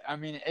that. I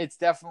mean, it's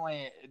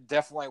definitely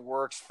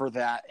works for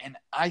that. And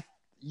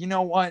you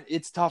know what?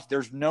 It's tough.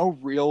 There's no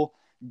real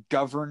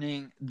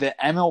governing. The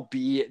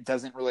MLB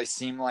doesn't really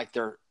seem like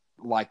they're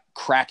like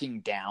cracking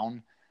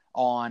down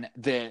on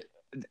the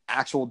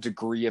actual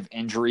degree of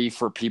injury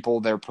for people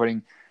they're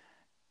putting.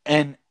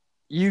 And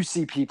you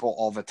see people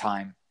all the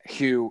time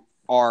who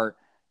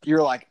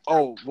you're like,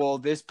 oh, well,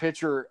 this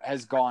pitcher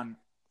has gone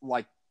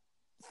like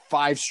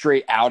 5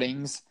 straight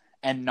outings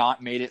and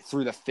not made it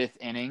through the 5th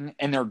inning,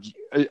 and they're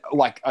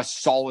like a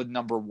solid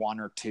number 1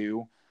 or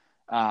 2,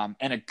 and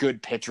a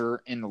good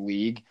pitcher in the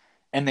league.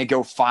 and they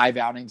go 5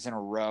 outings in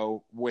a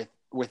row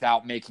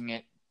without making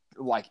it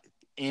like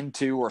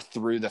into or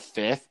through the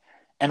 5th.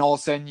 And all of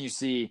a sudden you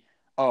see,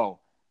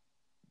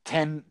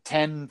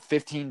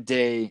 15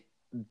 day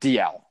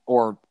DL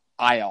or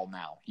IL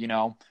now,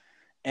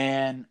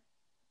 and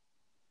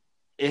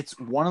it's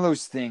one of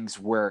those things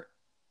where,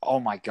 oh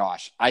my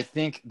gosh, I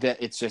think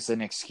that it's just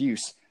an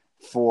excuse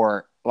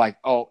for like,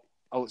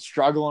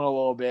 struggling a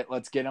little bit.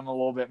 Let's get him a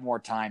little bit more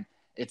time.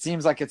 It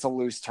seems like it's a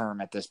loose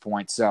term at this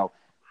point. So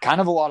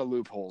kind of a lot of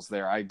loopholes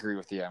there. I agree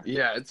with you.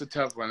 Yeah, it's a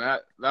tough one.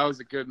 That was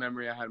a good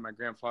memory I had of my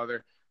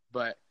grandfather,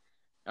 but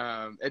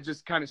it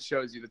just kind of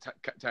shows you the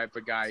type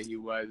of guy he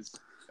was.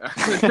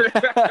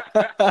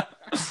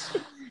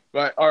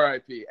 But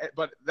R.I.P.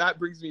 But that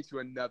brings me to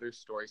another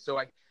story. So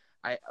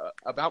I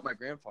about my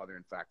grandfather,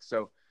 in fact.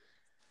 So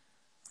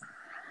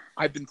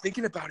I've been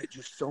thinking about it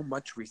just so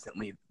much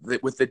recently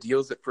with the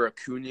deals that for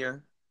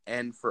Acuna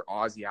and for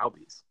Ozzy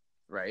Albies,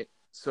 right?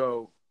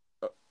 So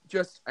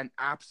just an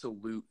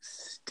absolute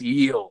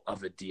steal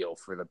of a deal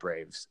for the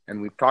Braves.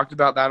 And we've talked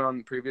about that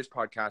on previous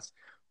podcasts,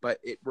 but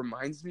it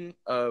reminds me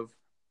of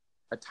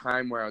a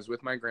time where I was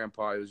with my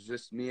grandpa. It was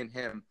just me and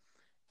him,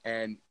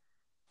 and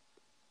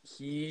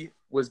we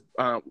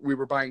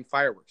were buying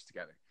fireworks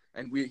together.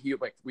 And we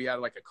had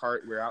like a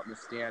cart. We were out in the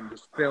stand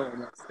just filling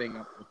this thing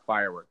up with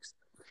fireworks.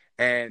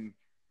 And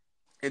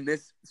in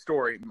this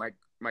story, my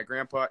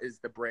grandpa is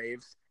the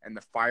Braves, and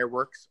the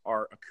fireworks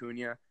are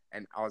Acuna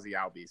and Ozzy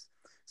Albies.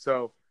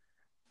 So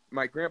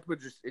my grandpa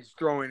just is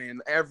throwing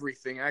in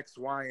everything, X,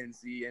 Y, and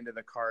Z into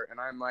the cart. And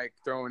I'm like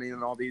throwing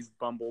in all these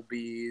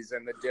bumblebees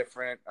and the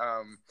different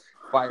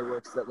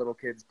fireworks that little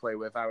kids play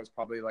with. I was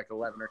probably like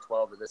 11 or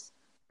 12 at this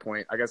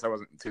point. I guess I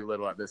wasn't too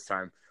little at this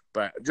time.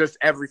 But just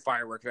every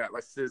firework that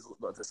like the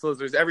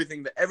sizzlers,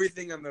 everything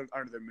under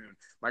the moon.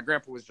 My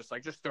grandpa was just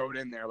like, just throw it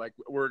in there. Like,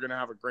 we're going to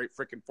have a great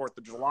freaking 4th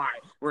of July.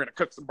 We're going to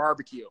cook some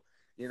barbecue,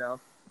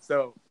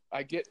 So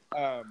I get,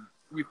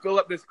 we fill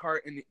up this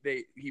cart, and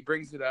he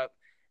brings it up,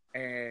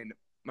 and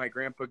my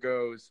grandpa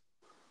goes,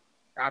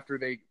 after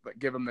they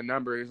give him the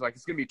number, he's like,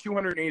 it's going to be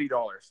 $280.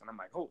 And I'm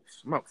like, holy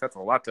smokes, that's a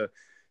lot to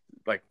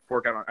like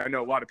fork out on. I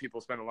know a lot of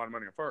people spend a lot of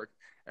money on fireworks.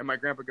 And my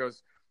grandpa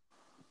goes,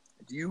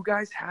 do you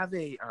guys have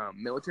a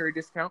military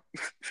discount?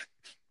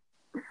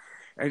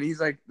 And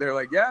they're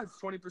like, yeah, it's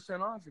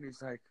 20% off. And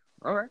he's like,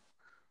 all right.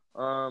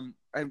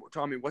 And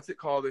Tommy, what's it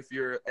called if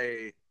you're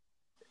a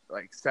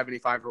like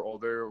 75 or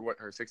older,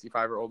 or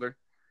 65 or older?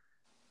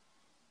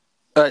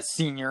 A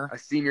senior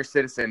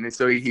citizen. And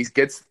so he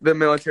gets the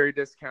military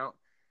discount,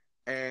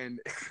 and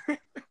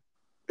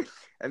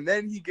and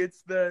then he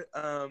gets the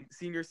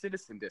senior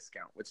citizen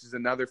discount, which is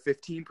another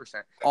 15%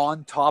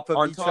 on top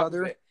of each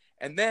other. Of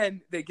and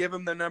then they give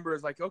him the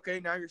numbers like, okay,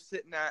 now you're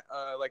sitting at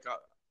like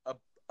a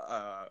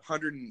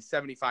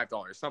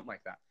 $175, something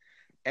like that.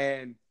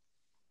 And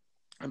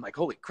I'm like,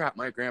 holy crap,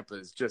 my grandpa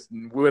is just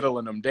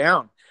whittling them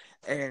down.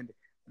 And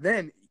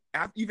then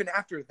even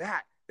after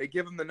that, they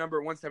give him the number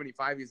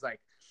 175. He's like,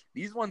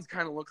 these ones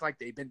kind of look like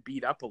they've been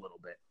beat up a little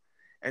bit.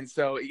 And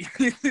so he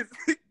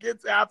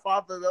gets half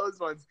off of those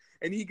ones,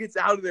 and he gets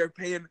out of there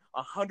paying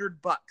 $100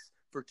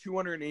 for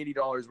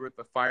 $280 worth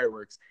of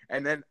fireworks.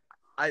 And then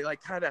I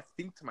like kind of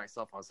think to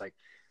myself, I was like,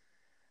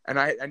 and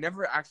I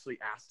never actually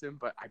asked him,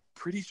 but I'm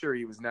pretty sure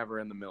he was never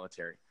in the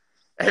military.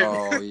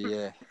 Oh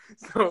yeah.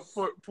 So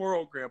poor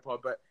old grandpa.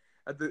 But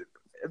at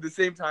the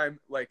same time,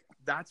 like,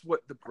 that's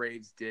what the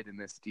Braves did in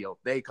this deal.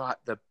 They got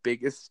the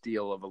biggest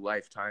steal of a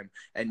lifetime,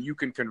 and you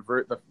can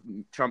convert the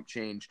chump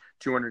change,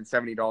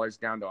 $270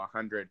 down to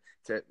 $100.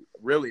 To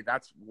really,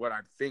 that's what I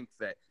think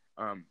that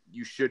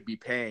you should be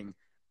paying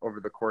over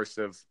the course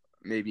of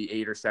maybe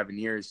 8 or 7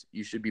 years.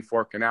 You should be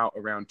forking out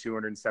around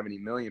 $270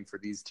 million for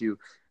these two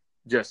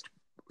just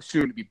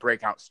soon to be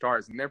breakout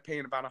stars, and they're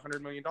paying about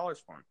 $100 million for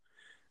them.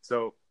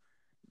 So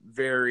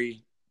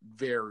very,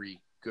 very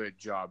good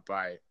job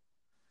by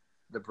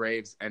the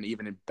Braves, and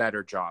even a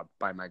better job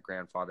by my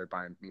grandfather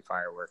buying me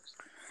fireworks.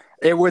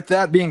 With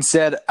that being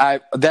said,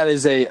 that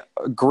is a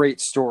great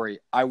story.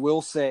 I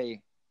will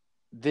say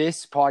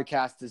this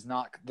podcast does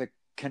not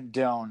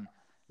condone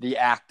the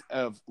act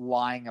of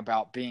lying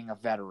about being a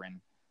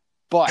veteran.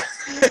 But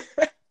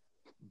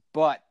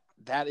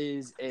that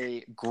is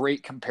a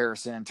great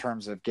comparison in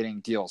terms of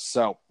getting deals.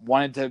 So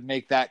wanted to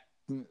make that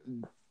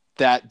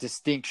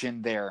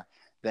distinction there,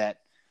 that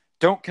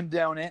don't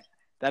condone it.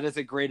 That is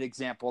a great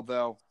example,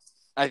 though.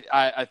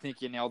 I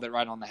think you nailed it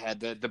right on the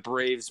head. The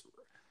Braves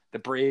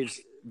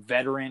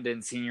veteran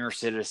and senior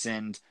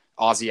citizen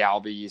Ozzy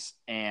Albies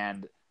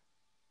and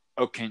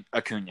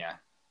Acuna.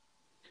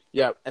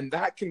 Yeah, and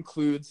that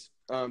concludes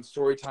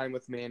story time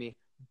with Manny.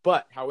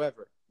 But,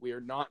 however, we are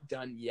not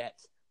done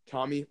yet.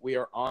 Tommy, we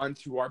are on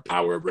to our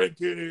power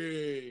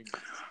rankings.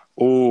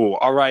 Oh,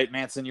 all right,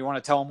 Manson. You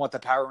want to tell them what the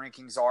power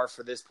rankings are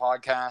for this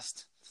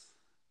podcast?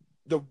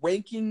 The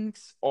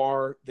rankings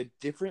are the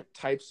different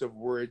types of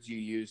words you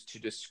use to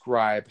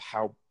describe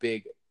how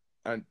big,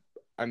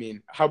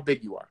 how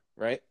big you are,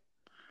 right?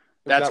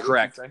 That's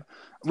correct.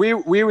 We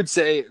would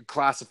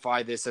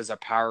classify this as a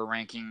power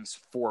rankings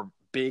for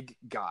big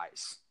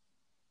guys.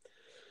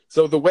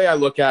 So the way I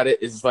look at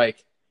it is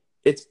like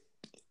it's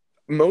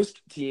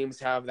most teams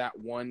have that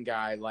one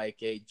guy like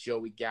a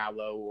Joey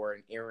Gallo or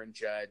an Aaron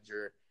Judge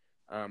or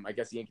I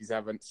guess the Yankees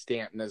have a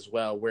Stanton as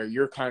well, where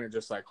you're kind of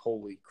just like,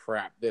 holy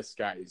crap, this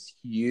guy is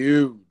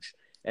huge.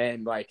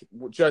 And like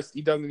just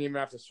he doesn't even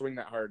have to swing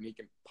that hard and he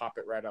can pop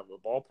it right out of the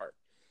ballpark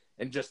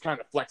and just kind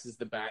of flexes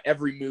the bat.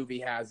 Every move he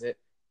has it.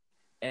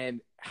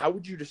 And how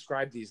would you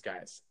describe these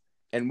guys?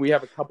 And we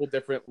have a couple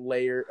different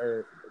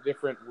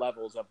different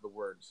levels of the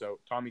word. So,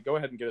 Tommy, go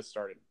ahead and get us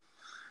started.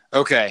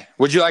 Okay.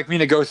 Would you like me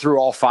to go through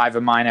all 5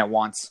 of mine at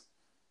once?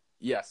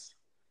 Yes.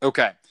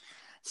 Okay.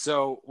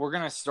 So we're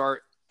going to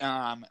start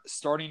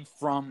starting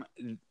from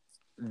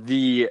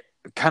the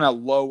kind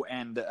of low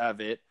end of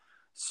it.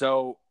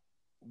 So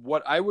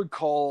what I would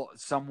call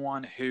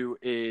someone who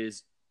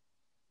is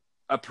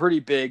a pretty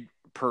big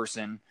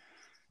person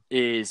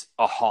is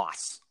a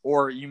hoss,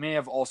 or you may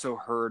have also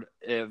heard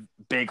of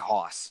big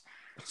hoss.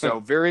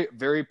 So very,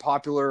 very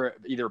popular,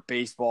 either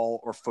baseball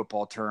or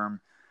football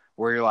term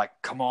where you're like,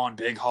 come on,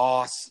 big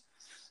hoss.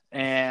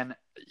 And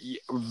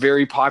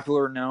very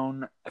popular,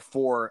 known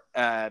for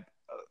a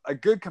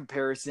good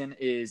comparison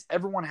is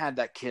everyone had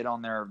that kid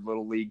on their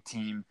little league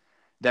team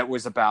that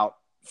was about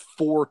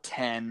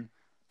 4'10",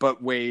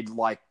 but weighed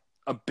like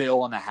a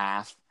bill and a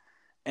half.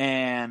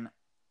 And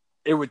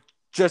it was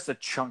just a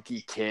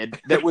chunky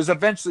kid that was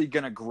eventually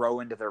going to grow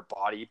into their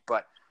body,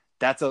 but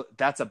that's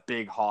a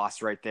big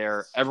hoss right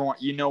there. Everyone,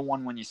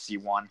 one when you see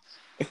one.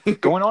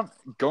 Going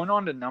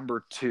on to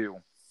number 2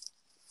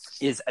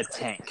 is a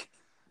tank.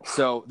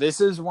 So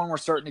this is when we're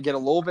starting to get a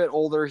little bit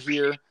older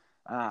here.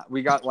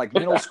 We got like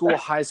middle school,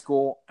 high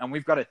school, and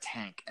we've got a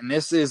tank. And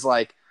this is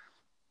like,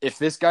 if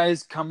this guy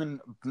is coming,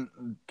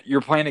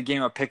 you're playing a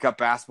game of pickup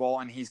basketball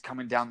and he's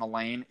coming down the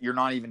lane, you're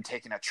not even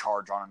taking a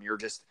charge on him. You're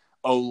just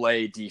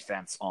Olay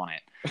defense on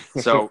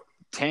it. So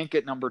tank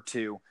at number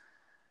 2.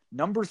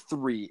 Number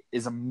 3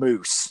 is a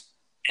moose.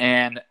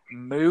 And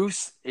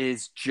moose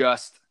is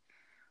just,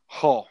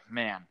 oh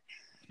man.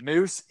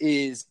 Moose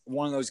is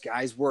one of those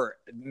guys where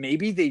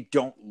maybe they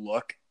don't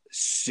look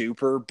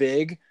super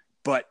big,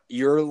 but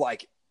you're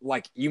like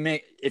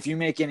if you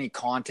make any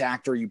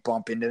contact or you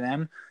bump into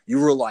them, you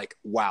were like,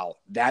 wow,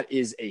 that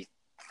is a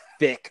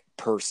thick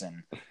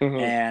person.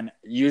 And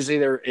usually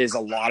there is a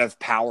lot of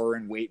power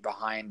and weight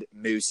behind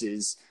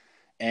mooses.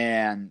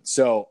 And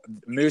so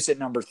moose at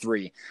number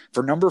 3.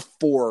 For number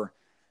 4,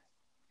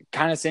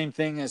 kind of same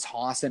thing as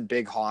hoss and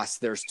big hoss.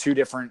 There's 2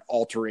 different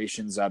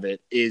alterations of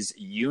it, is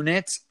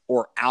unit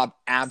or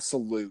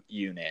absolute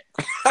unit.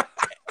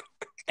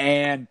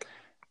 and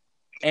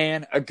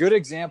a good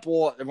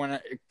example when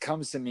it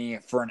comes to me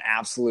for an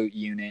absolute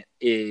unit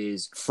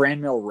is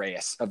Franmil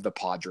Reyes of the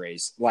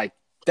Padres. Like,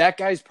 that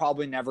guy's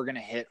probably never going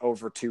to hit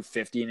over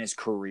 250 in his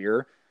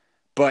career,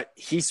 but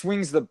he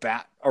swings the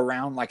bat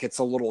around like it's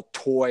a little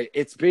toy.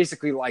 It's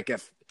basically like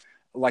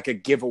a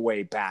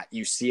giveaway bat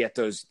you see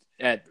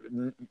at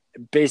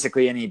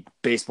basically any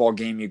baseball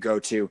game you go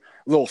to,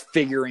 little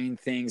figurine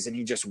things, and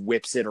he just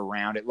whips it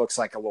around. It looks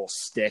like a little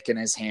stick in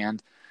his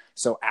hand.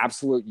 So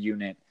absolute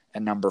unit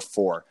at number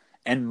 4.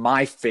 And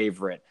my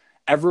favorite,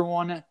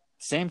 everyone,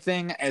 same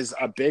thing as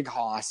a big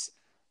hoss.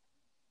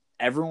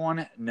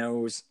 Everyone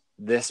knows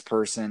this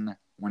person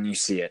when you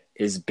see it,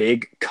 is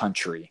Big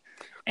Country.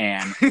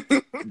 And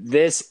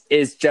this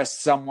is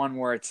just someone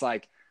where it's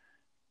like,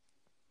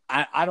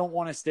 I don't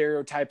want to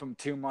stereotype them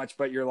too much,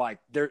 but you're like,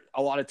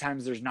 a lot of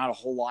times there's not a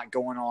whole lot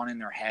going on in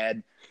their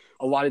head.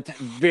 A lot of times,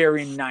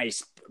 very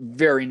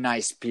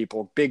nice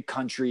people. Big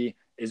Country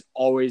is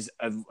always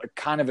a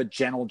kind of a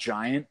gentle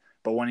giant,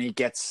 but when he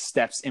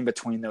steps in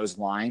between those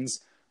lines,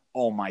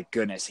 oh my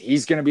goodness,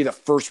 he's going to be the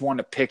first one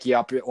to pick you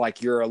up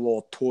like you're a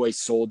little toy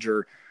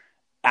soldier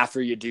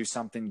after you do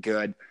something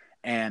good.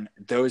 And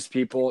those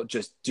people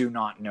just do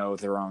not know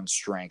their own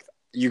strength.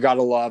 You got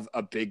to love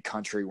a Big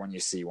Country when you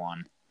see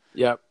one.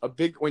 Yeah,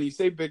 when you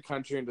say Big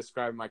Country and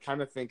describe him, I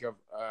kind of think of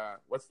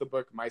what's the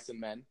book, Mice and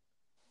Men?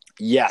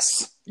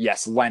 Yes,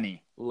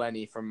 Lenny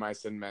from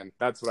Mice and Men.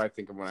 That's what I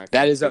think of when I think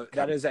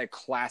that is a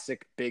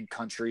classic Big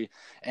Country.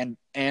 And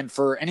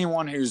for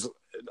anyone who's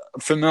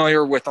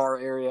familiar with our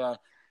area,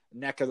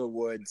 neck of the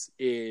woods,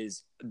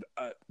 is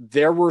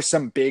there were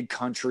some Big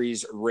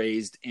Countries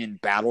raised in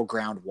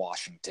Battleground,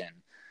 Washington.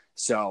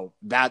 So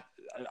that,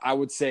 I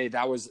would say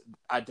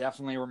I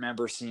definitely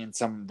remember seeing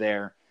some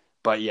there.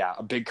 But yeah,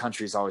 a Big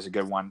Country is always a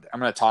good one. I'm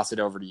going to toss it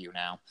over to you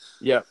now.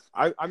 Yeah,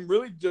 I'm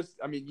really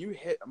you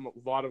hit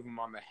a lot of them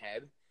on the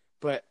head,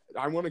 but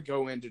I want to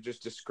go into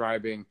just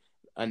describing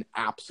an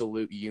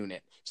absolute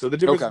unit. So the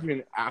difference between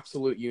an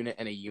absolute unit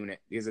and a unit,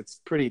 because it's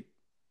pretty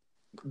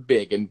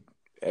big and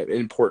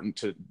important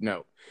to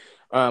note.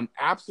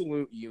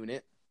 Absolute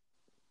unit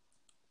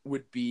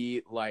would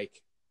be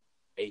like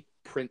a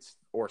Prince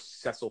or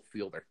Cecil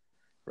Fielder,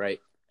 right?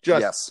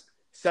 Yes.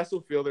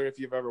 Cecil Fielder, if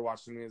you've ever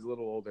watched him, he's a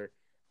little older.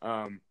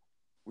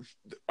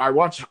 I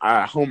watched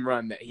a home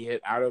run that he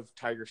hit out of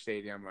Tiger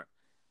Stadium,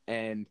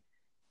 and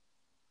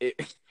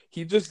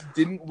he just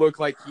didn't look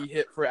like he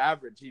hit for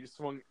average. He just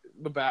swung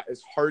the bat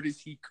as hard as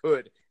he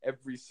could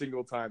every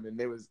single time,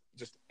 and it was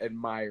just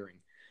admiring.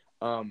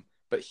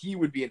 But he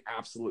would be an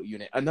absolute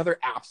unit. Another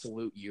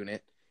absolute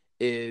unit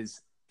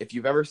is if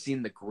you've ever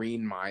seen The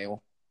Green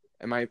Mile.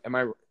 Have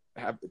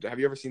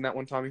you ever seen that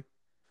one, Tommy?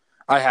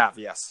 I have,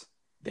 yes.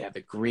 Yeah,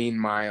 The Green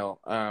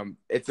Mile.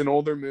 It's an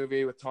older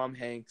movie with Tom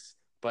Hanks,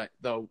 but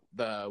the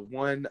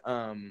one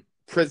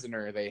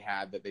prisoner they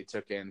had that they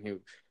took in who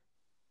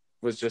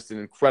was just an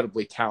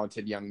incredibly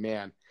talented young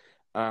man,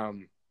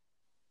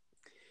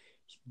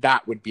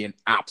 that would be an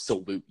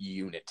absolute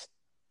unit,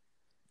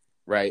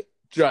 right?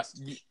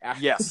 Just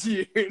yes,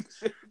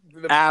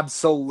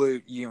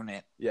 absolute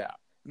unit. Yeah,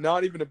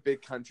 not even a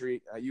big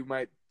country. You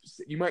might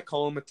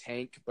call him a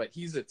tank, but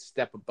he's a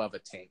step above a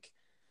tank,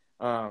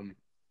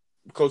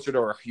 closer to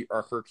our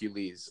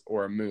Hercules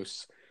or a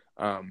moose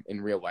in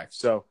real life.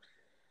 So,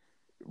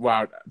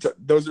 wow,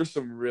 those are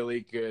some really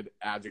good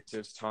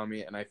adjectives,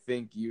 Tommy, and I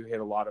think you hit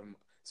a lot of them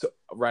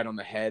right on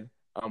the head.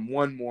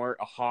 One more,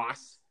 a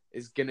hoss,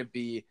 is gonna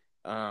be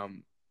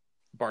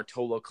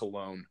Bartolo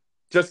Colon.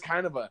 Just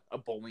kind of a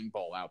bowling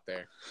ball out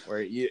there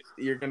where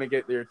you're going to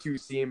get their two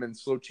seam and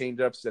slow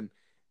changeups, and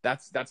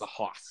that's a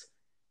hoss.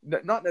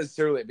 Not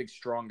necessarily a big,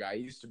 strong guy.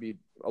 He used to be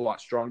a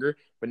lot stronger,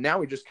 but now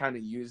he just kind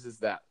of uses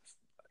that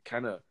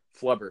kind of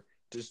flubber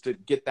just to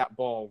get that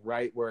ball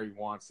right where he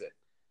wants it.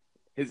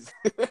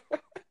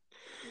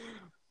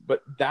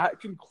 But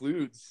that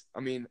concludes,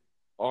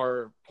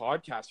 our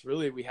podcast.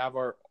 Really, we have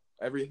our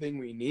everything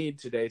we need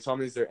today.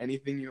 Tommy, is there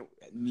anything you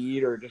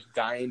need or just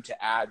dying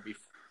to add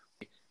before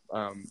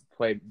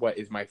play what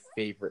is my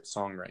favorite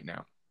song right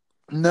now?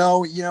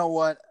 No, you know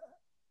what?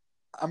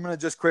 I'm going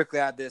to just quickly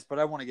add this, but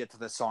I want to get to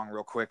this song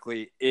real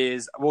quickly.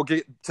 We'll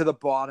get to the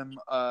bottom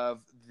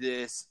of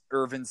this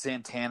Ervin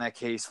Santana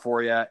case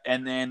for you.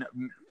 And then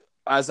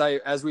as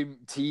we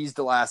teased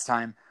the last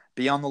time,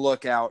 be on the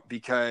lookout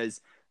because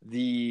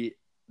the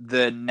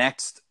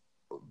next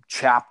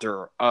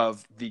chapter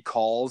of the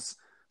calls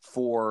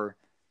for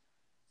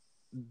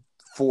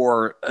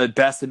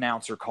best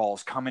announcer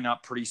calls coming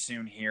up pretty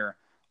soon here.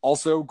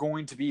 Also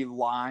going to be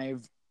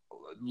live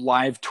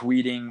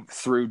tweeting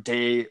through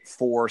day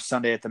 4,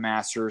 Sunday at the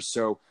Masters.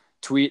 So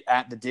tweet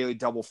at the Daily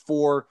Double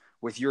 4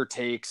 with your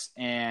takes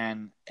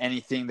and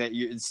anything that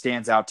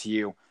stands out to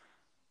you.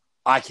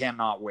 I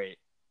cannot wait.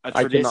 A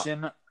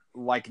tradition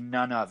like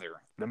none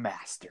other, the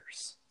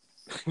Masters.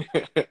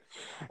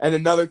 And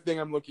another thing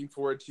I'm looking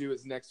forward to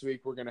is next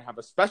week we're going to have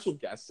a special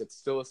guest. It's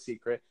still a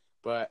secret,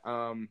 but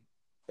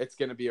it's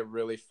going to be a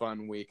really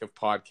fun week of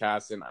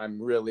podcasts, and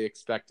I'm really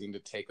expecting to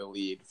take a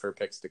lead for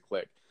Picks to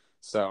Click.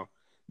 So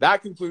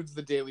that concludes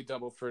the Daily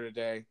Double for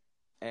today,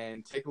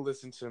 and take a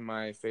listen to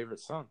my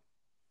favorite song.